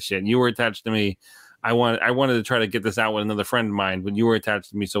want any of that shit. You were attached to me. I wanted to try to get this out with another friend of mine, but you were attached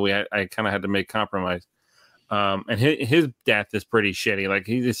to me. So I kind of had to make compromise. And his death is pretty shitty. Like,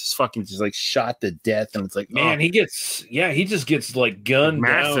 he just fucking just like shot to death, and it's like, man, he just gets like gunned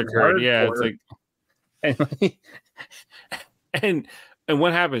massacred. down. Yeah, it's like, and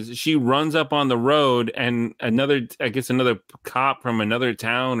what happens? She runs up on the road, and another cop from another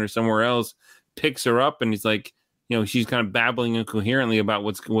town or somewhere else picks her up, and he's like, she's kind of babbling incoherently about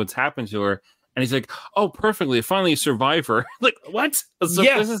what's happened to her. And he's like, "Oh, perfectly! Finally, a survivor." Like, what? So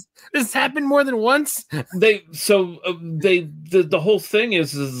this has happened more than once. The whole thing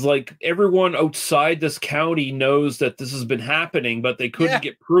is like everyone outside this county knows that this has been happening, but they couldn't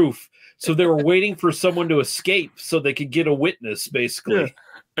get proof, so they were waiting for someone to escape so they could get a witness, basically. Yeah.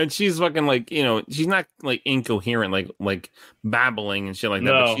 And she's fucking like, she's not like incoherent, like babbling and shit like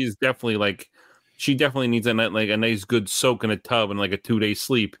that. But she's definitely like, she definitely needs a nice good soak in a tub and like a 2-day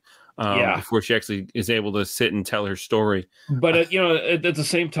sleep. Before she actually is able to sit and tell her story. But at the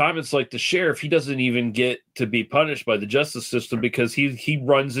same time, it's like the sheriff, he doesn't even get to be punished by the justice system because he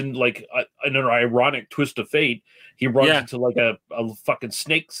runs in like an ironic twist of fate. He runs into like a fucking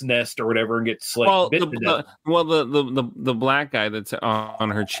snake's nest or whatever and gets like bit to death. The black guy that's on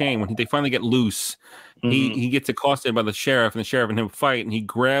her chain, when they finally get loose, he gets accosted by the sheriff, and the sheriff and him fight, and he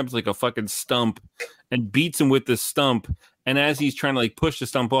grabs like a fucking stump and beats him with the stump. And as he's trying to like push the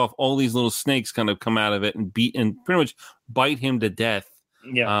stump off, all these little snakes kind of come out of it and pretty much bite him to death.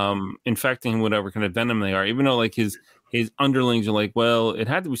 Yeah. Infecting him with whatever kind of venom they are. Even though like his underlings are like, well, it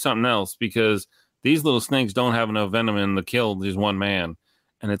had to be something else because these little snakes don't have enough venom in to kill just one man.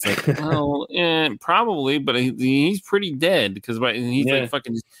 And it's like, well, probably, but he's pretty dead because he's like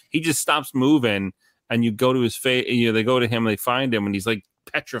fucking. He just stops moving, and you go to his face. They go to him, they find him, and he's like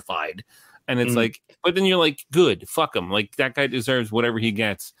petrified. And it's like, but then you're like, good, fuck him. Like, that guy deserves whatever he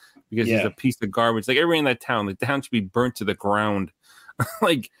gets because he's a piece of garbage. Like, everyone in that town, the town should be burnt to the ground.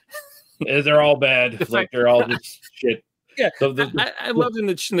 Like, they're all bad. Like, they're all just shit. Yeah, I loved in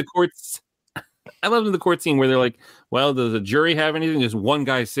the courts. I loved in the court scene where they're like, well, does the jury have anything? There's one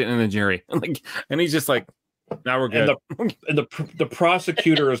guy sitting in the jury, and he's just like, now we're good. And the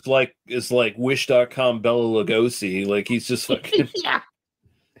prosecutor is like Wish.com Bela Lugosi. Like, he's just fucking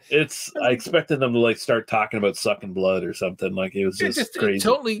I expected them to like start talking about sucking blood or something. Like, it was just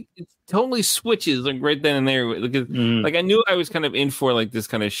crazy. It totally switches like right then and there. Like, I knew I was kind of in for like this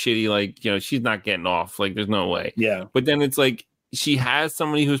kind of shitty, like, she's not getting off. Like, there's no way. Yeah. But then it's like she has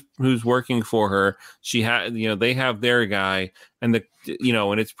somebody who's working for her. She had, they have their guy, and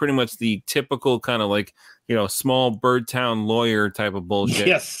and it's pretty much the typical kind of like, small bird town lawyer type of bullshit.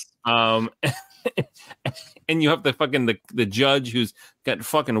 Yes. And you have the judge who's got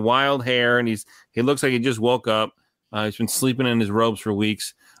fucking wild hair, and he looks like he just woke up. He's been sleeping in his robes for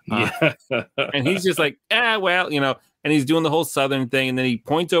weeks. And he's just like, well, and he's doing the whole Southern thing, and then he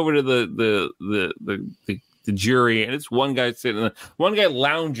points over to the jury, and it's one guy one guy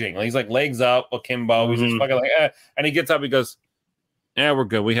lounging. He's like legs up, akimbo. He's just fucking like, and he gets up, he goes, yeah, we're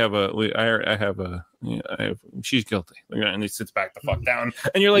good. She's guilty. And he sits back the fuck down,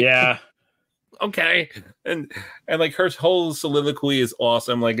 and you're like, yeah. Okay, and like her whole soliloquy is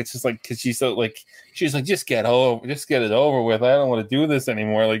awesome. Like, it's just like, because she's like, just get it over with. I don't want to do this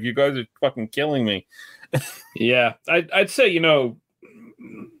anymore. Like, you guys are fucking killing me. Yeah, I'd say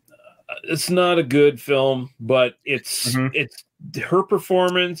it's not a good film, but it's her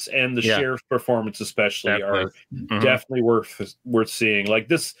performance and the sheriff's performance especially are definitely worth seeing. Like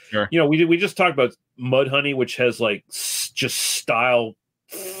this, we just talked about Mudhoney, which has like just style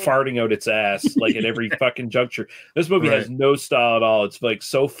farting out its ass like at every fucking juncture. This movie has no style at all. It's like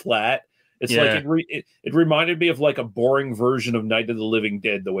so flat. It's like it reminded me of like a boring version of Night of the Living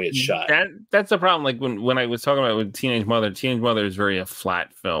Dead the way it's shot. That's the problem. Like when I was talking about with Teenage Mother is very a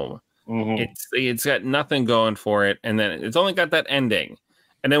flat film. It's got nothing going for it, and then it's only got that ending.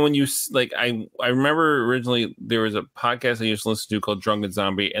 And then when you like, I remember originally there was a podcast I used to listen to called Drunken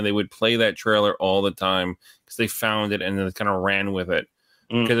Zombie, and they would play that trailer all the time because they found it and then kind of ran with it.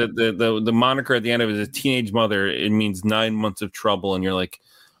 Because the moniker at the end of it is a Teenage Mother. It means 9 months of trouble, and you're like,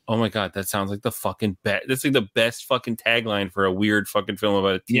 oh my god, that sounds like the fucking best. That's like the best fucking tagline for a weird fucking film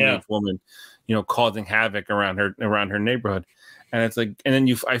about a teenage woman, causing havoc around her neighborhood. And it's like, and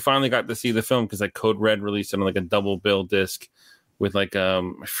then I finally got to see the film because like Code Red released it on like a double bill disc with like I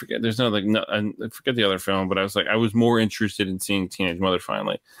forget I forget the other film, but I was more interested in seeing Teenage Mother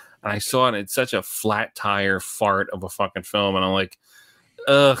finally. And I saw it, and it's such a flat tire fart of a fucking film, and I'm like,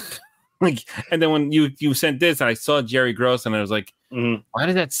 ugh. Like, and then when you sent this, and I saw Jerry Gross, and I was like, why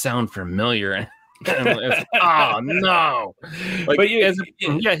did that sound familiar? And like, oh no! Like, but he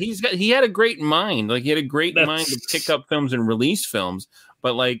had a great mind. Like, he had a great mind to pick up films and release films.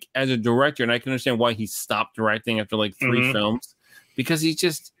 But like as a director, and I can understand why he stopped directing after like 3 films, because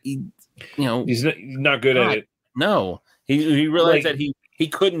he's not good at it. No, he realized that he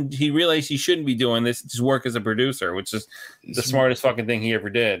couldn't. He realized he shouldn't be doing this. Just work as a producer, which is the smartest fucking thing he ever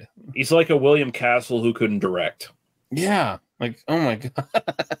did. He's like a William Castle who couldn't direct. Yeah, like, oh my god,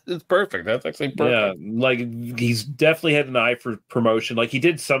 it's perfect. That's actually perfect. Yeah, like he's definitely had an eye for promotion. Like he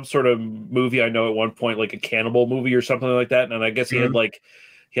did some sort of movie, I know at one point, like a cannibal movie or something like that. And I guess he had like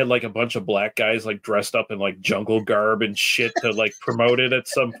a bunch of black guys like dressed up in like jungle garb and shit to like promote it at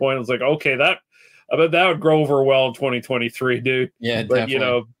some point. I was like, okay, I bet that would grow over well in 2023, dude. Yeah, but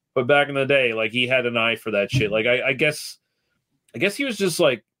definitely. But back in the day, like he had an eye for that shit. Like I guess he was just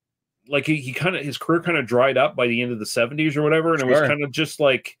like he kind of, his career kind of dried up by the end of the 70s or whatever, and it was kind of just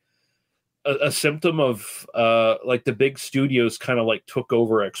like a symptom of like the big studios kind of like took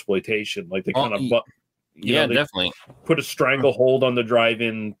over exploitation. Like they kind of definitely put a stranglehold on the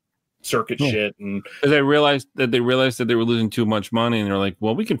drive-in circuit shit, and they realized that they were losing too much money, and they're like,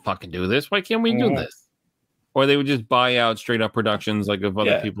 well, we can fucking do this. Why can't we do this? Or they would just buy out straight up productions like of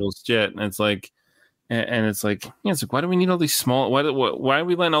other people's shit, and it's like. And it's like, it's like, why do we need all these small? Why are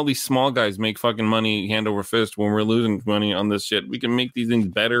we letting all these small guys make fucking money hand over fist when we're losing money on this shit? We can make these things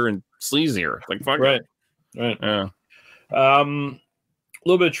better and sleazier. Like, fuck right. Yeah. A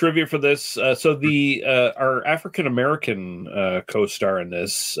little bit of trivia for this. So the our African American co-star in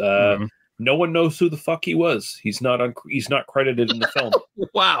this, no one knows who the fuck he was. He's not credited in the film.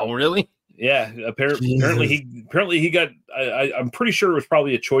 Wow, really? Yeah, apparently he got. I'm pretty sure it was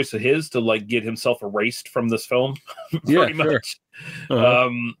probably a choice of his to like get himself erased from this film. Pretty much,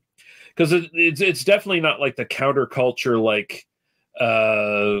 because it's definitely not like the counterculture like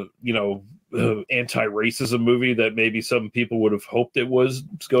anti-racism movie that maybe some people would have hoped it was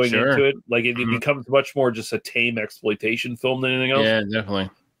going into it. Like it becomes much more just a tame exploitation film than anything else. Yeah,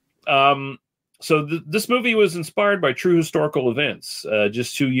 definitely. So this movie was inspired by true historical events.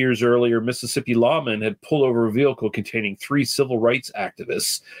 Just 2 years earlier, Mississippi lawmen had pulled over a vehicle containing 3 civil rights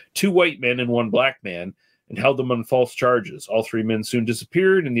activists, 2 white men and 1 black man, and held them on false charges. All 3 men soon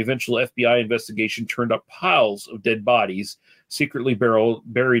disappeared, and the eventual FBI investigation turned up piles of dead bodies secretly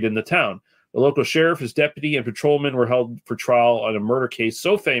buried in the town. The local sheriff, his deputy, and patrolmen were held for trial on a murder case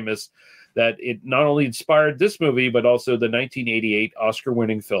so famous that it not only inspired this movie, but also the 1988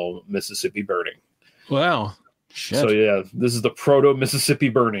 Oscar-winning film Mississippi Burning. Wow. Shit. So, yeah, this is the proto-Mississippi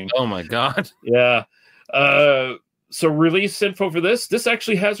Burning. Oh, my God. Yeah. So release info for this. This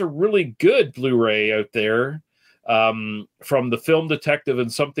actually has a really good Blu-ray out there from the Film Detective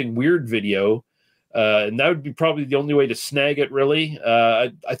and Something Weird video. And that would be probably the only way to snag it, really.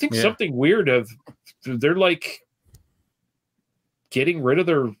 I think Something Weird they're like getting rid of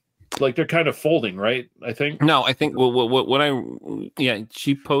their... Like they're kind of folding, right? I think. No, I think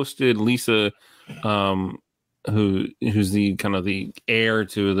she posted Lisa, who's the kind of the heir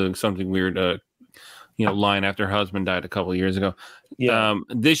to the Something Weird, line after her husband died a couple of years ago. Yeah.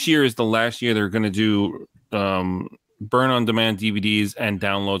 This year is the last year they're going to do burn on demand DVDs and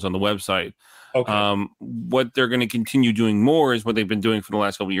downloads on the website. Okay. What they're going to continue doing more is what they've been doing for the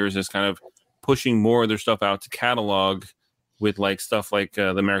last couple of years is kind of pushing more of their stuff out to catalog. With like stuff like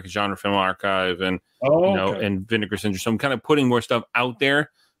the American Genre Film Archive and and Vinegar Syndrome. So I'm kind of putting more stuff out there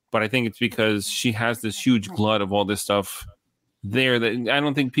but I think it's because she has this huge glut of all this stuff there that I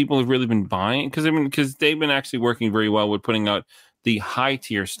don't think people have really been buying, because they've been actually working very well with putting out the high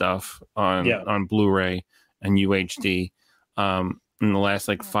tier stuff on Blu-ray and UHD in the last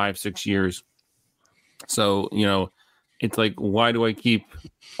like 5-6 years. So, you know, it's like, why do I keep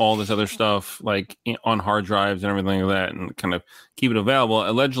all this other stuff like on hard drives and everything like that and kind of keep it available?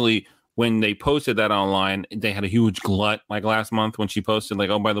 Allegedly, when they posted that online, they had a huge glut like last month when she posted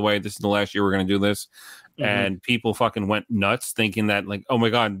like, oh, by the way, this is the last year we're going to do this. Mm-hmm. And people fucking went nuts thinking that like, oh my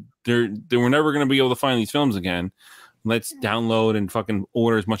God, they were never going to be able to find these films again. Let's download and fucking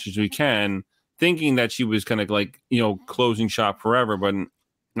order as much as we can, thinking that she was kind of like, you know, closing shop forever, but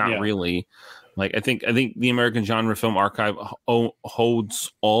not really. Like, I think the American Genre Film Archive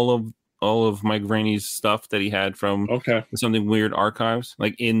holds all of Mike Rainey's stuff that he had from Something Weird archives,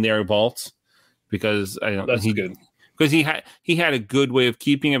 like in their vaults, because good. Because he had a good way of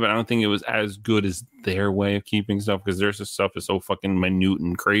keeping it, but I don't think it was as good as their way of keeping stuff, because their stuff is so fucking minute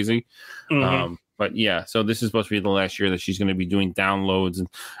and crazy. Mm-hmm. But yeah, so this is supposed to be the last year that she's going to be doing downloads,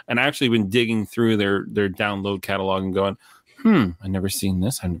 and I actually been digging through their download catalog and going, I've never seen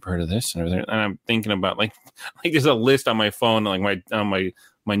this, I've never heard of this, and I'm thinking about like there's a list on my phone, like my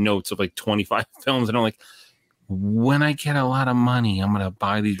notes of like 25 films, and I'm like, when I get a lot of money, I'm gonna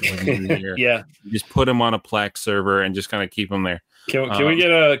buy these here. Yeah, just put them on a Plex server and just kind of keep them there.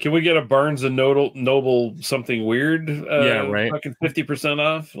 Can we get a Barnes and Noble something weird? Right. Fucking 50%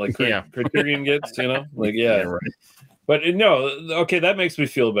 off, like Criterion gets, you know, like right. But no, okay, that makes me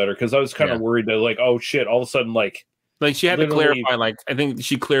feel better, because I was kind of worried that like, oh shit, all of a sudden like she had to clarify, like I think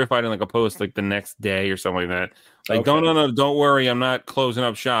she clarified in like a post like the next day or something like that. Like, don't worry, I'm not closing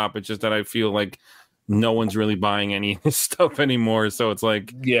up shop. It's just that I feel like no one's really buying any of this stuff anymore. So it's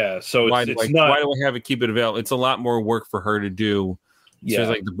like, so why do I have it keep it available? It's a lot more work for her to do. So it's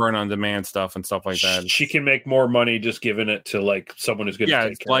like the burn on demand stuff and stuff like that. She can make more money just giving it to like someone who's going to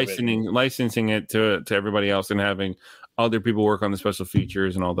take care of it. Licensing it to everybody else and having other people work on the special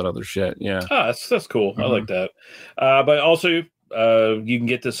features and all that other shit. Yeah. That's cool. Mm-hmm. I like that. But also, you can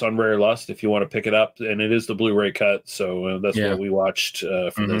get this on Rare Lust if you want to pick it up, and it is the Blu-ray cut. So that's what we watched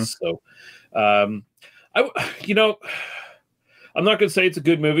for this. So, I'm not going to say it's a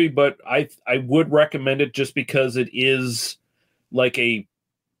good movie, but I would recommend it just because it is like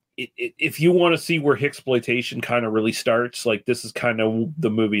if you want to see where Hicksploitation kind of really starts, like this is kind of the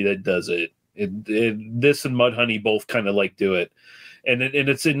movie that does it. This and Mudhoney both kind of like do it, and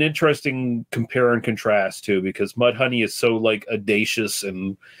it's an interesting compare and contrast too, because Mudhoney is so like audacious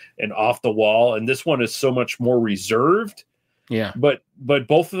and off the wall, and this one is so much more reserved. Yeah, but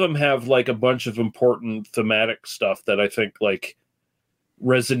both of them have like a bunch of important thematic stuff that I think like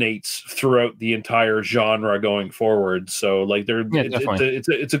resonates throughout the entire genre going forward. So like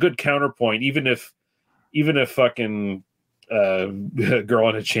it's a good counterpoint, even if fucking Girl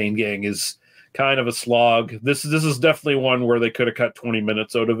on a Chain Gang is kind of a slog. This is definitely one where they could have cut 20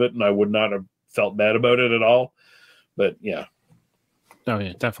 minutes out of it, and I would not have felt bad about it at all. But yeah. Oh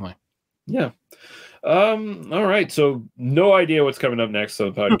yeah, definitely. Yeah. All right. So no idea what's coming up next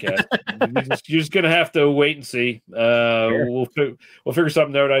on the podcast. You're just gonna have to wait and see. Sure. We'll figure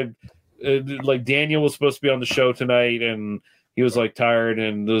something out. Like Daniel was supposed to be on the show tonight, and he was like tired,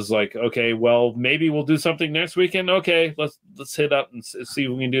 and was like, okay, well maybe we'll do something next weekend. Okay, let's hit up and see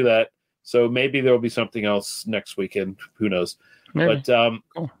if we can do that. So maybe there'll be something else next weekend. Who knows? Maybe. But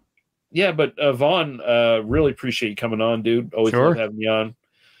cool. Yeah. But Vaughn, really appreciate you coming on, dude. Always love having you on.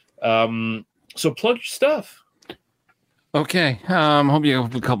 So plug your stuff. Okay. Hope you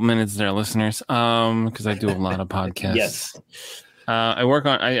have a couple minutes there, listeners. Because I do a lot of podcasts. Yes. I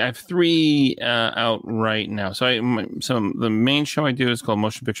have 3 out right now. So the main show I do is called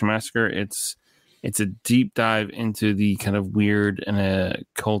Motion Picture Massacre. It's a deep dive into the kind of weird and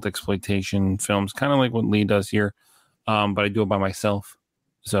cult exploitation films, kind of like what Lee does here. But I do it by myself.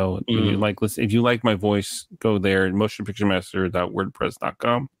 So if you like my voice, go there at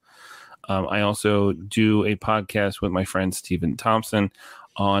motionpicturemassacre.wordpress.com. I also do a podcast with my friend Stephen Thompson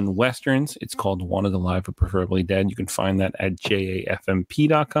on Westerns. It's called Wanted Alive or Preferably Dead. You can find that at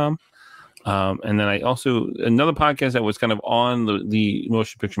jafmp.com. And then I also, another podcast that was kind of on the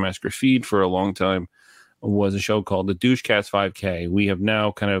Motion Picture Massacre feed for a long time was a show called the Douchecast 5K. We have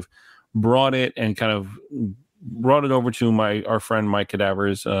now kind of brought it over to our friend Mike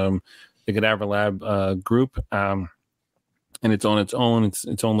Cadaver's, the Cadaver Lab group. And it's on its own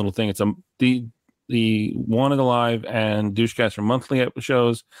little thing. It's the Wanted Alive and Douchecast are monthly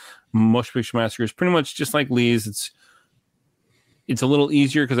shows. Motion Picture Massacre is pretty much just like Lee's. It's a little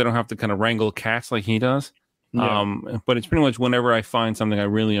easier because I don't have to kind of wrangle cats like he does. Yeah. But it's pretty much whenever I find something I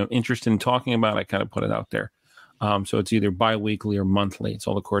really am interested in talking about, I kind of put it out there. So it's either bi-weekly or monthly. It's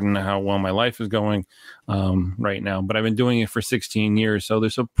all according to how well my life is going right now. But I've been doing it for 16 years, so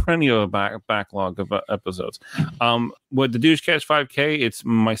there's plenty of a backlog of episodes. With the Douchecast 5K, it's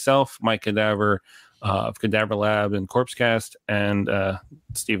myself, Mike Cadaver of Cadaver Lab and Corpse Cast, and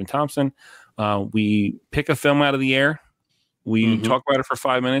Stephen Thompson. We pick a film out of the air. We talk about it for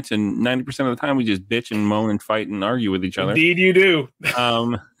 5 minutes, and 90% of the time we just bitch and moan and fight and argue with each other. Indeed you do.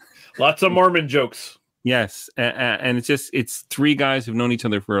 Lots of Mormon jokes. Yes, and it's three guys who've known each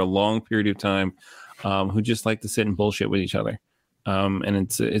other for a long period of time, who just like to sit and bullshit with each other. And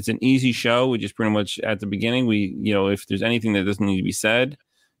it's an easy show. We just pretty much at the beginning, if there's anything that doesn't need to be said,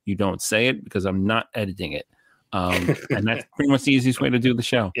 you don't say it because I'm not editing it. And that's pretty much the easiest way to do the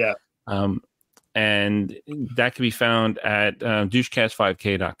show. Yeah. And that can be found at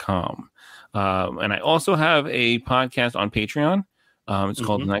douchecast5k.com. And I also have a podcast on Patreon. It's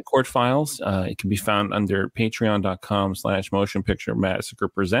called the Night Court Files. It can be found under patreon.com/Motion Picture Massacre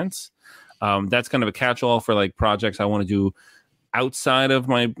Presents. That's kind of a catch-all for like projects I want to do outside of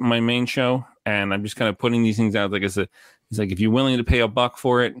my main show. And I'm just kind of putting these things out. Like it's like, if you're willing to pay $1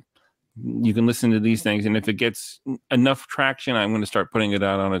 for it, you can listen to these things. And if it gets enough traction, I'm going to start putting it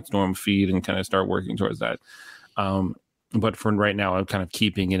out on its normal feed and kind of start working towards that. But for right now, I'm kind of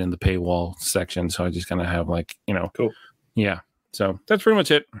keeping it in the paywall section. So I just kind of have cool. Yeah. So that's pretty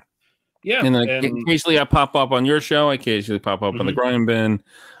much it. Yeah. And occasionally I pop up on your show. I occasionally pop up on the Grind Bin,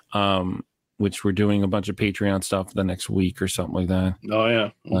 which we're doing a bunch of Patreon stuff the next week or something like that. Oh, yeah.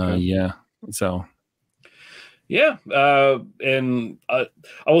 Okay. Yeah. So. Yeah. And I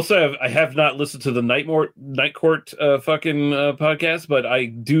will say I have not listened to the Night Court podcast, but I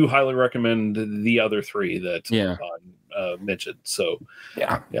do highly recommend the other three that mentioned. So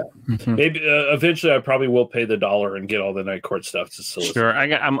yeah. Maybe eventually I probably will pay the $1 and get all the Night Court stuff to still listen. Sure.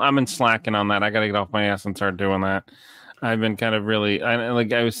 I'm in slacking on that. I got to get off my ass and start doing that. I've been kind of really I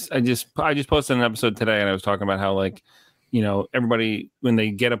just posted an episode today and I was talking about how everybody when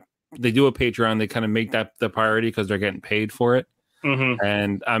they do a Patreon, they kind of make that the priority because they're getting paid for it.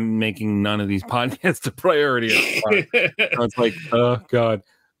 And I'm making none of these podcasts a priority. So it's like, oh God,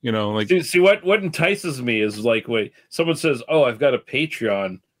 see what entices me is wait, someone says, "Oh, I've got a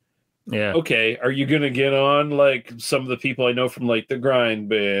Patreon." Yeah. Okay. Are you going to get on some of the people I know from the Grind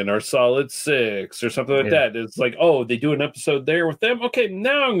Bin or Solid 6 or something like that? It's like, oh, they do an episode there with them. Okay.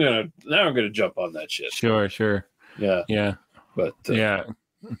 Now I'm going to jump on that shit. Sure. Yeah. Yeah. But yeah.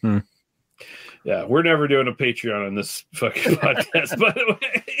 Yeah, we're never doing a Patreon on this fucking podcast, by the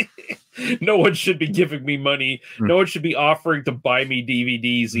way. No one should be giving me money. No one should be offering to buy me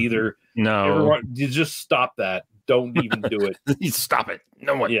DVDs either. No. Everyone, you just stop that. Don't even do it. Stop it.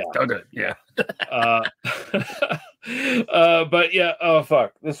 No one. Yeah. Don't do it. Yeah. But yeah, oh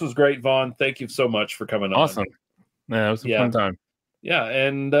fuck. This was great, Vaughn. Thank you so much for coming on. Awesome. Yeah, it was a fun time. Yeah,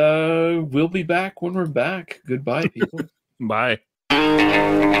 and we'll be back when we're back. Goodbye, people. Bye. Me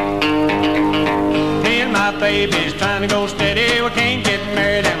and my baby's trying to go steady. We can't get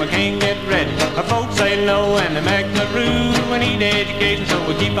married and we can't get ready. Our folks say no and they make the rule. We need education, so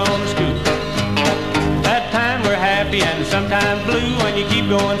we keep on the school. That time we're happy and sometimes blue. When you keep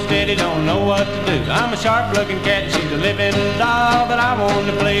going steady, don't know what to do. I'm a sharp-looking cat, she's a living doll, but I want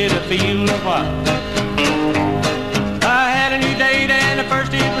to play the field a while. I had a new date and at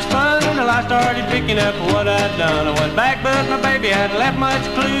first it was fun till I started picking up what I'd done. I went back, but my baby hadn't left much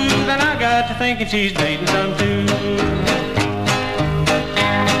clue. Then I got to thinking she's dating some too.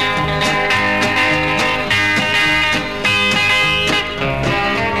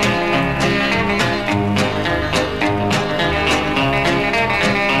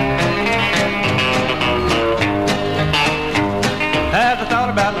 As I thought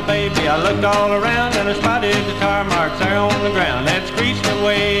about my baby, I looked all around and I spotted the tar marks there on the ground. Had screeched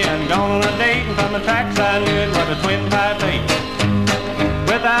away and gone on a date, and from the tracks I knew it was a twin pipe eight.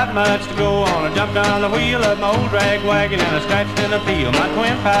 Without much to go on, I jumped on the wheel of my old drag wagon and I scratched in a peel. My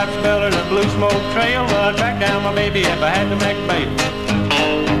twin pipe spelled a blue smoke trail. Well, I'd track down my baby if I had to make a baby.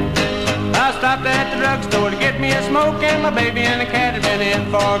 I stopped at the drugstore to get me a smoke, and my baby and the cat had been in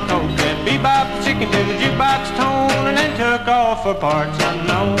for a coke. And bebop the chicken to the jukebox tone, and then took off for parts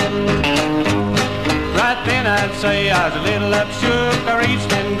unknown. Right then I'd say I was a little upshook. I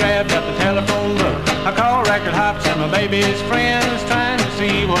reached and grabbed up the telephone book. I called record hops and my baby's friends, trying to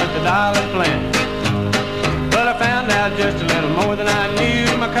see what the dial had planned. But I found out just a little more than I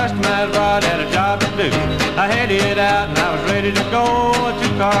knew. My customized rod had a job to do. I headed out and I was ready to go.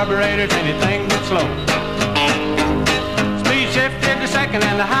 2 carburetors, anything but slow. Speed shifted to second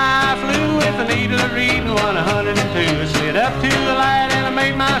and the high flew with the needle reading 102. I slid up to the light and I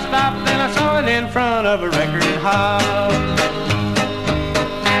made my stop. Then I saw it in front of a record hop.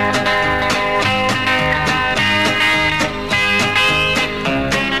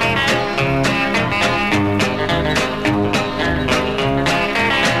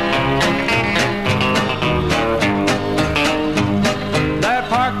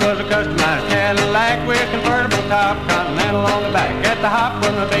 Customized Cadillac with convertible top, Continental on the back. At the hop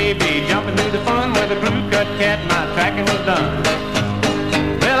was my baby, jumping through the fun where the crew cut cat, my tracking was done.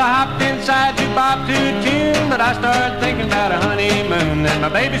 Well, I hopped inside to bop to a tune, but I started thinking about a honeymoon. Then my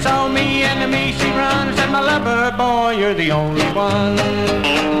baby saw me and to me she run and said, my lover boy, you're the only one.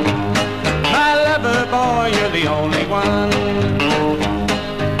 My lover boy, you're the only one.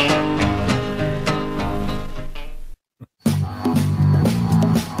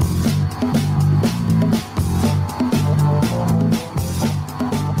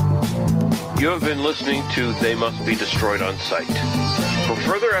 You have been listening to They Must Be Destroyed on Sight. For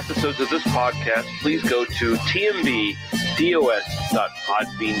further episodes of this podcast, please go to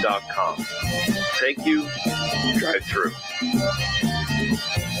tmbdos.podbean.com. Thank you. Drive through.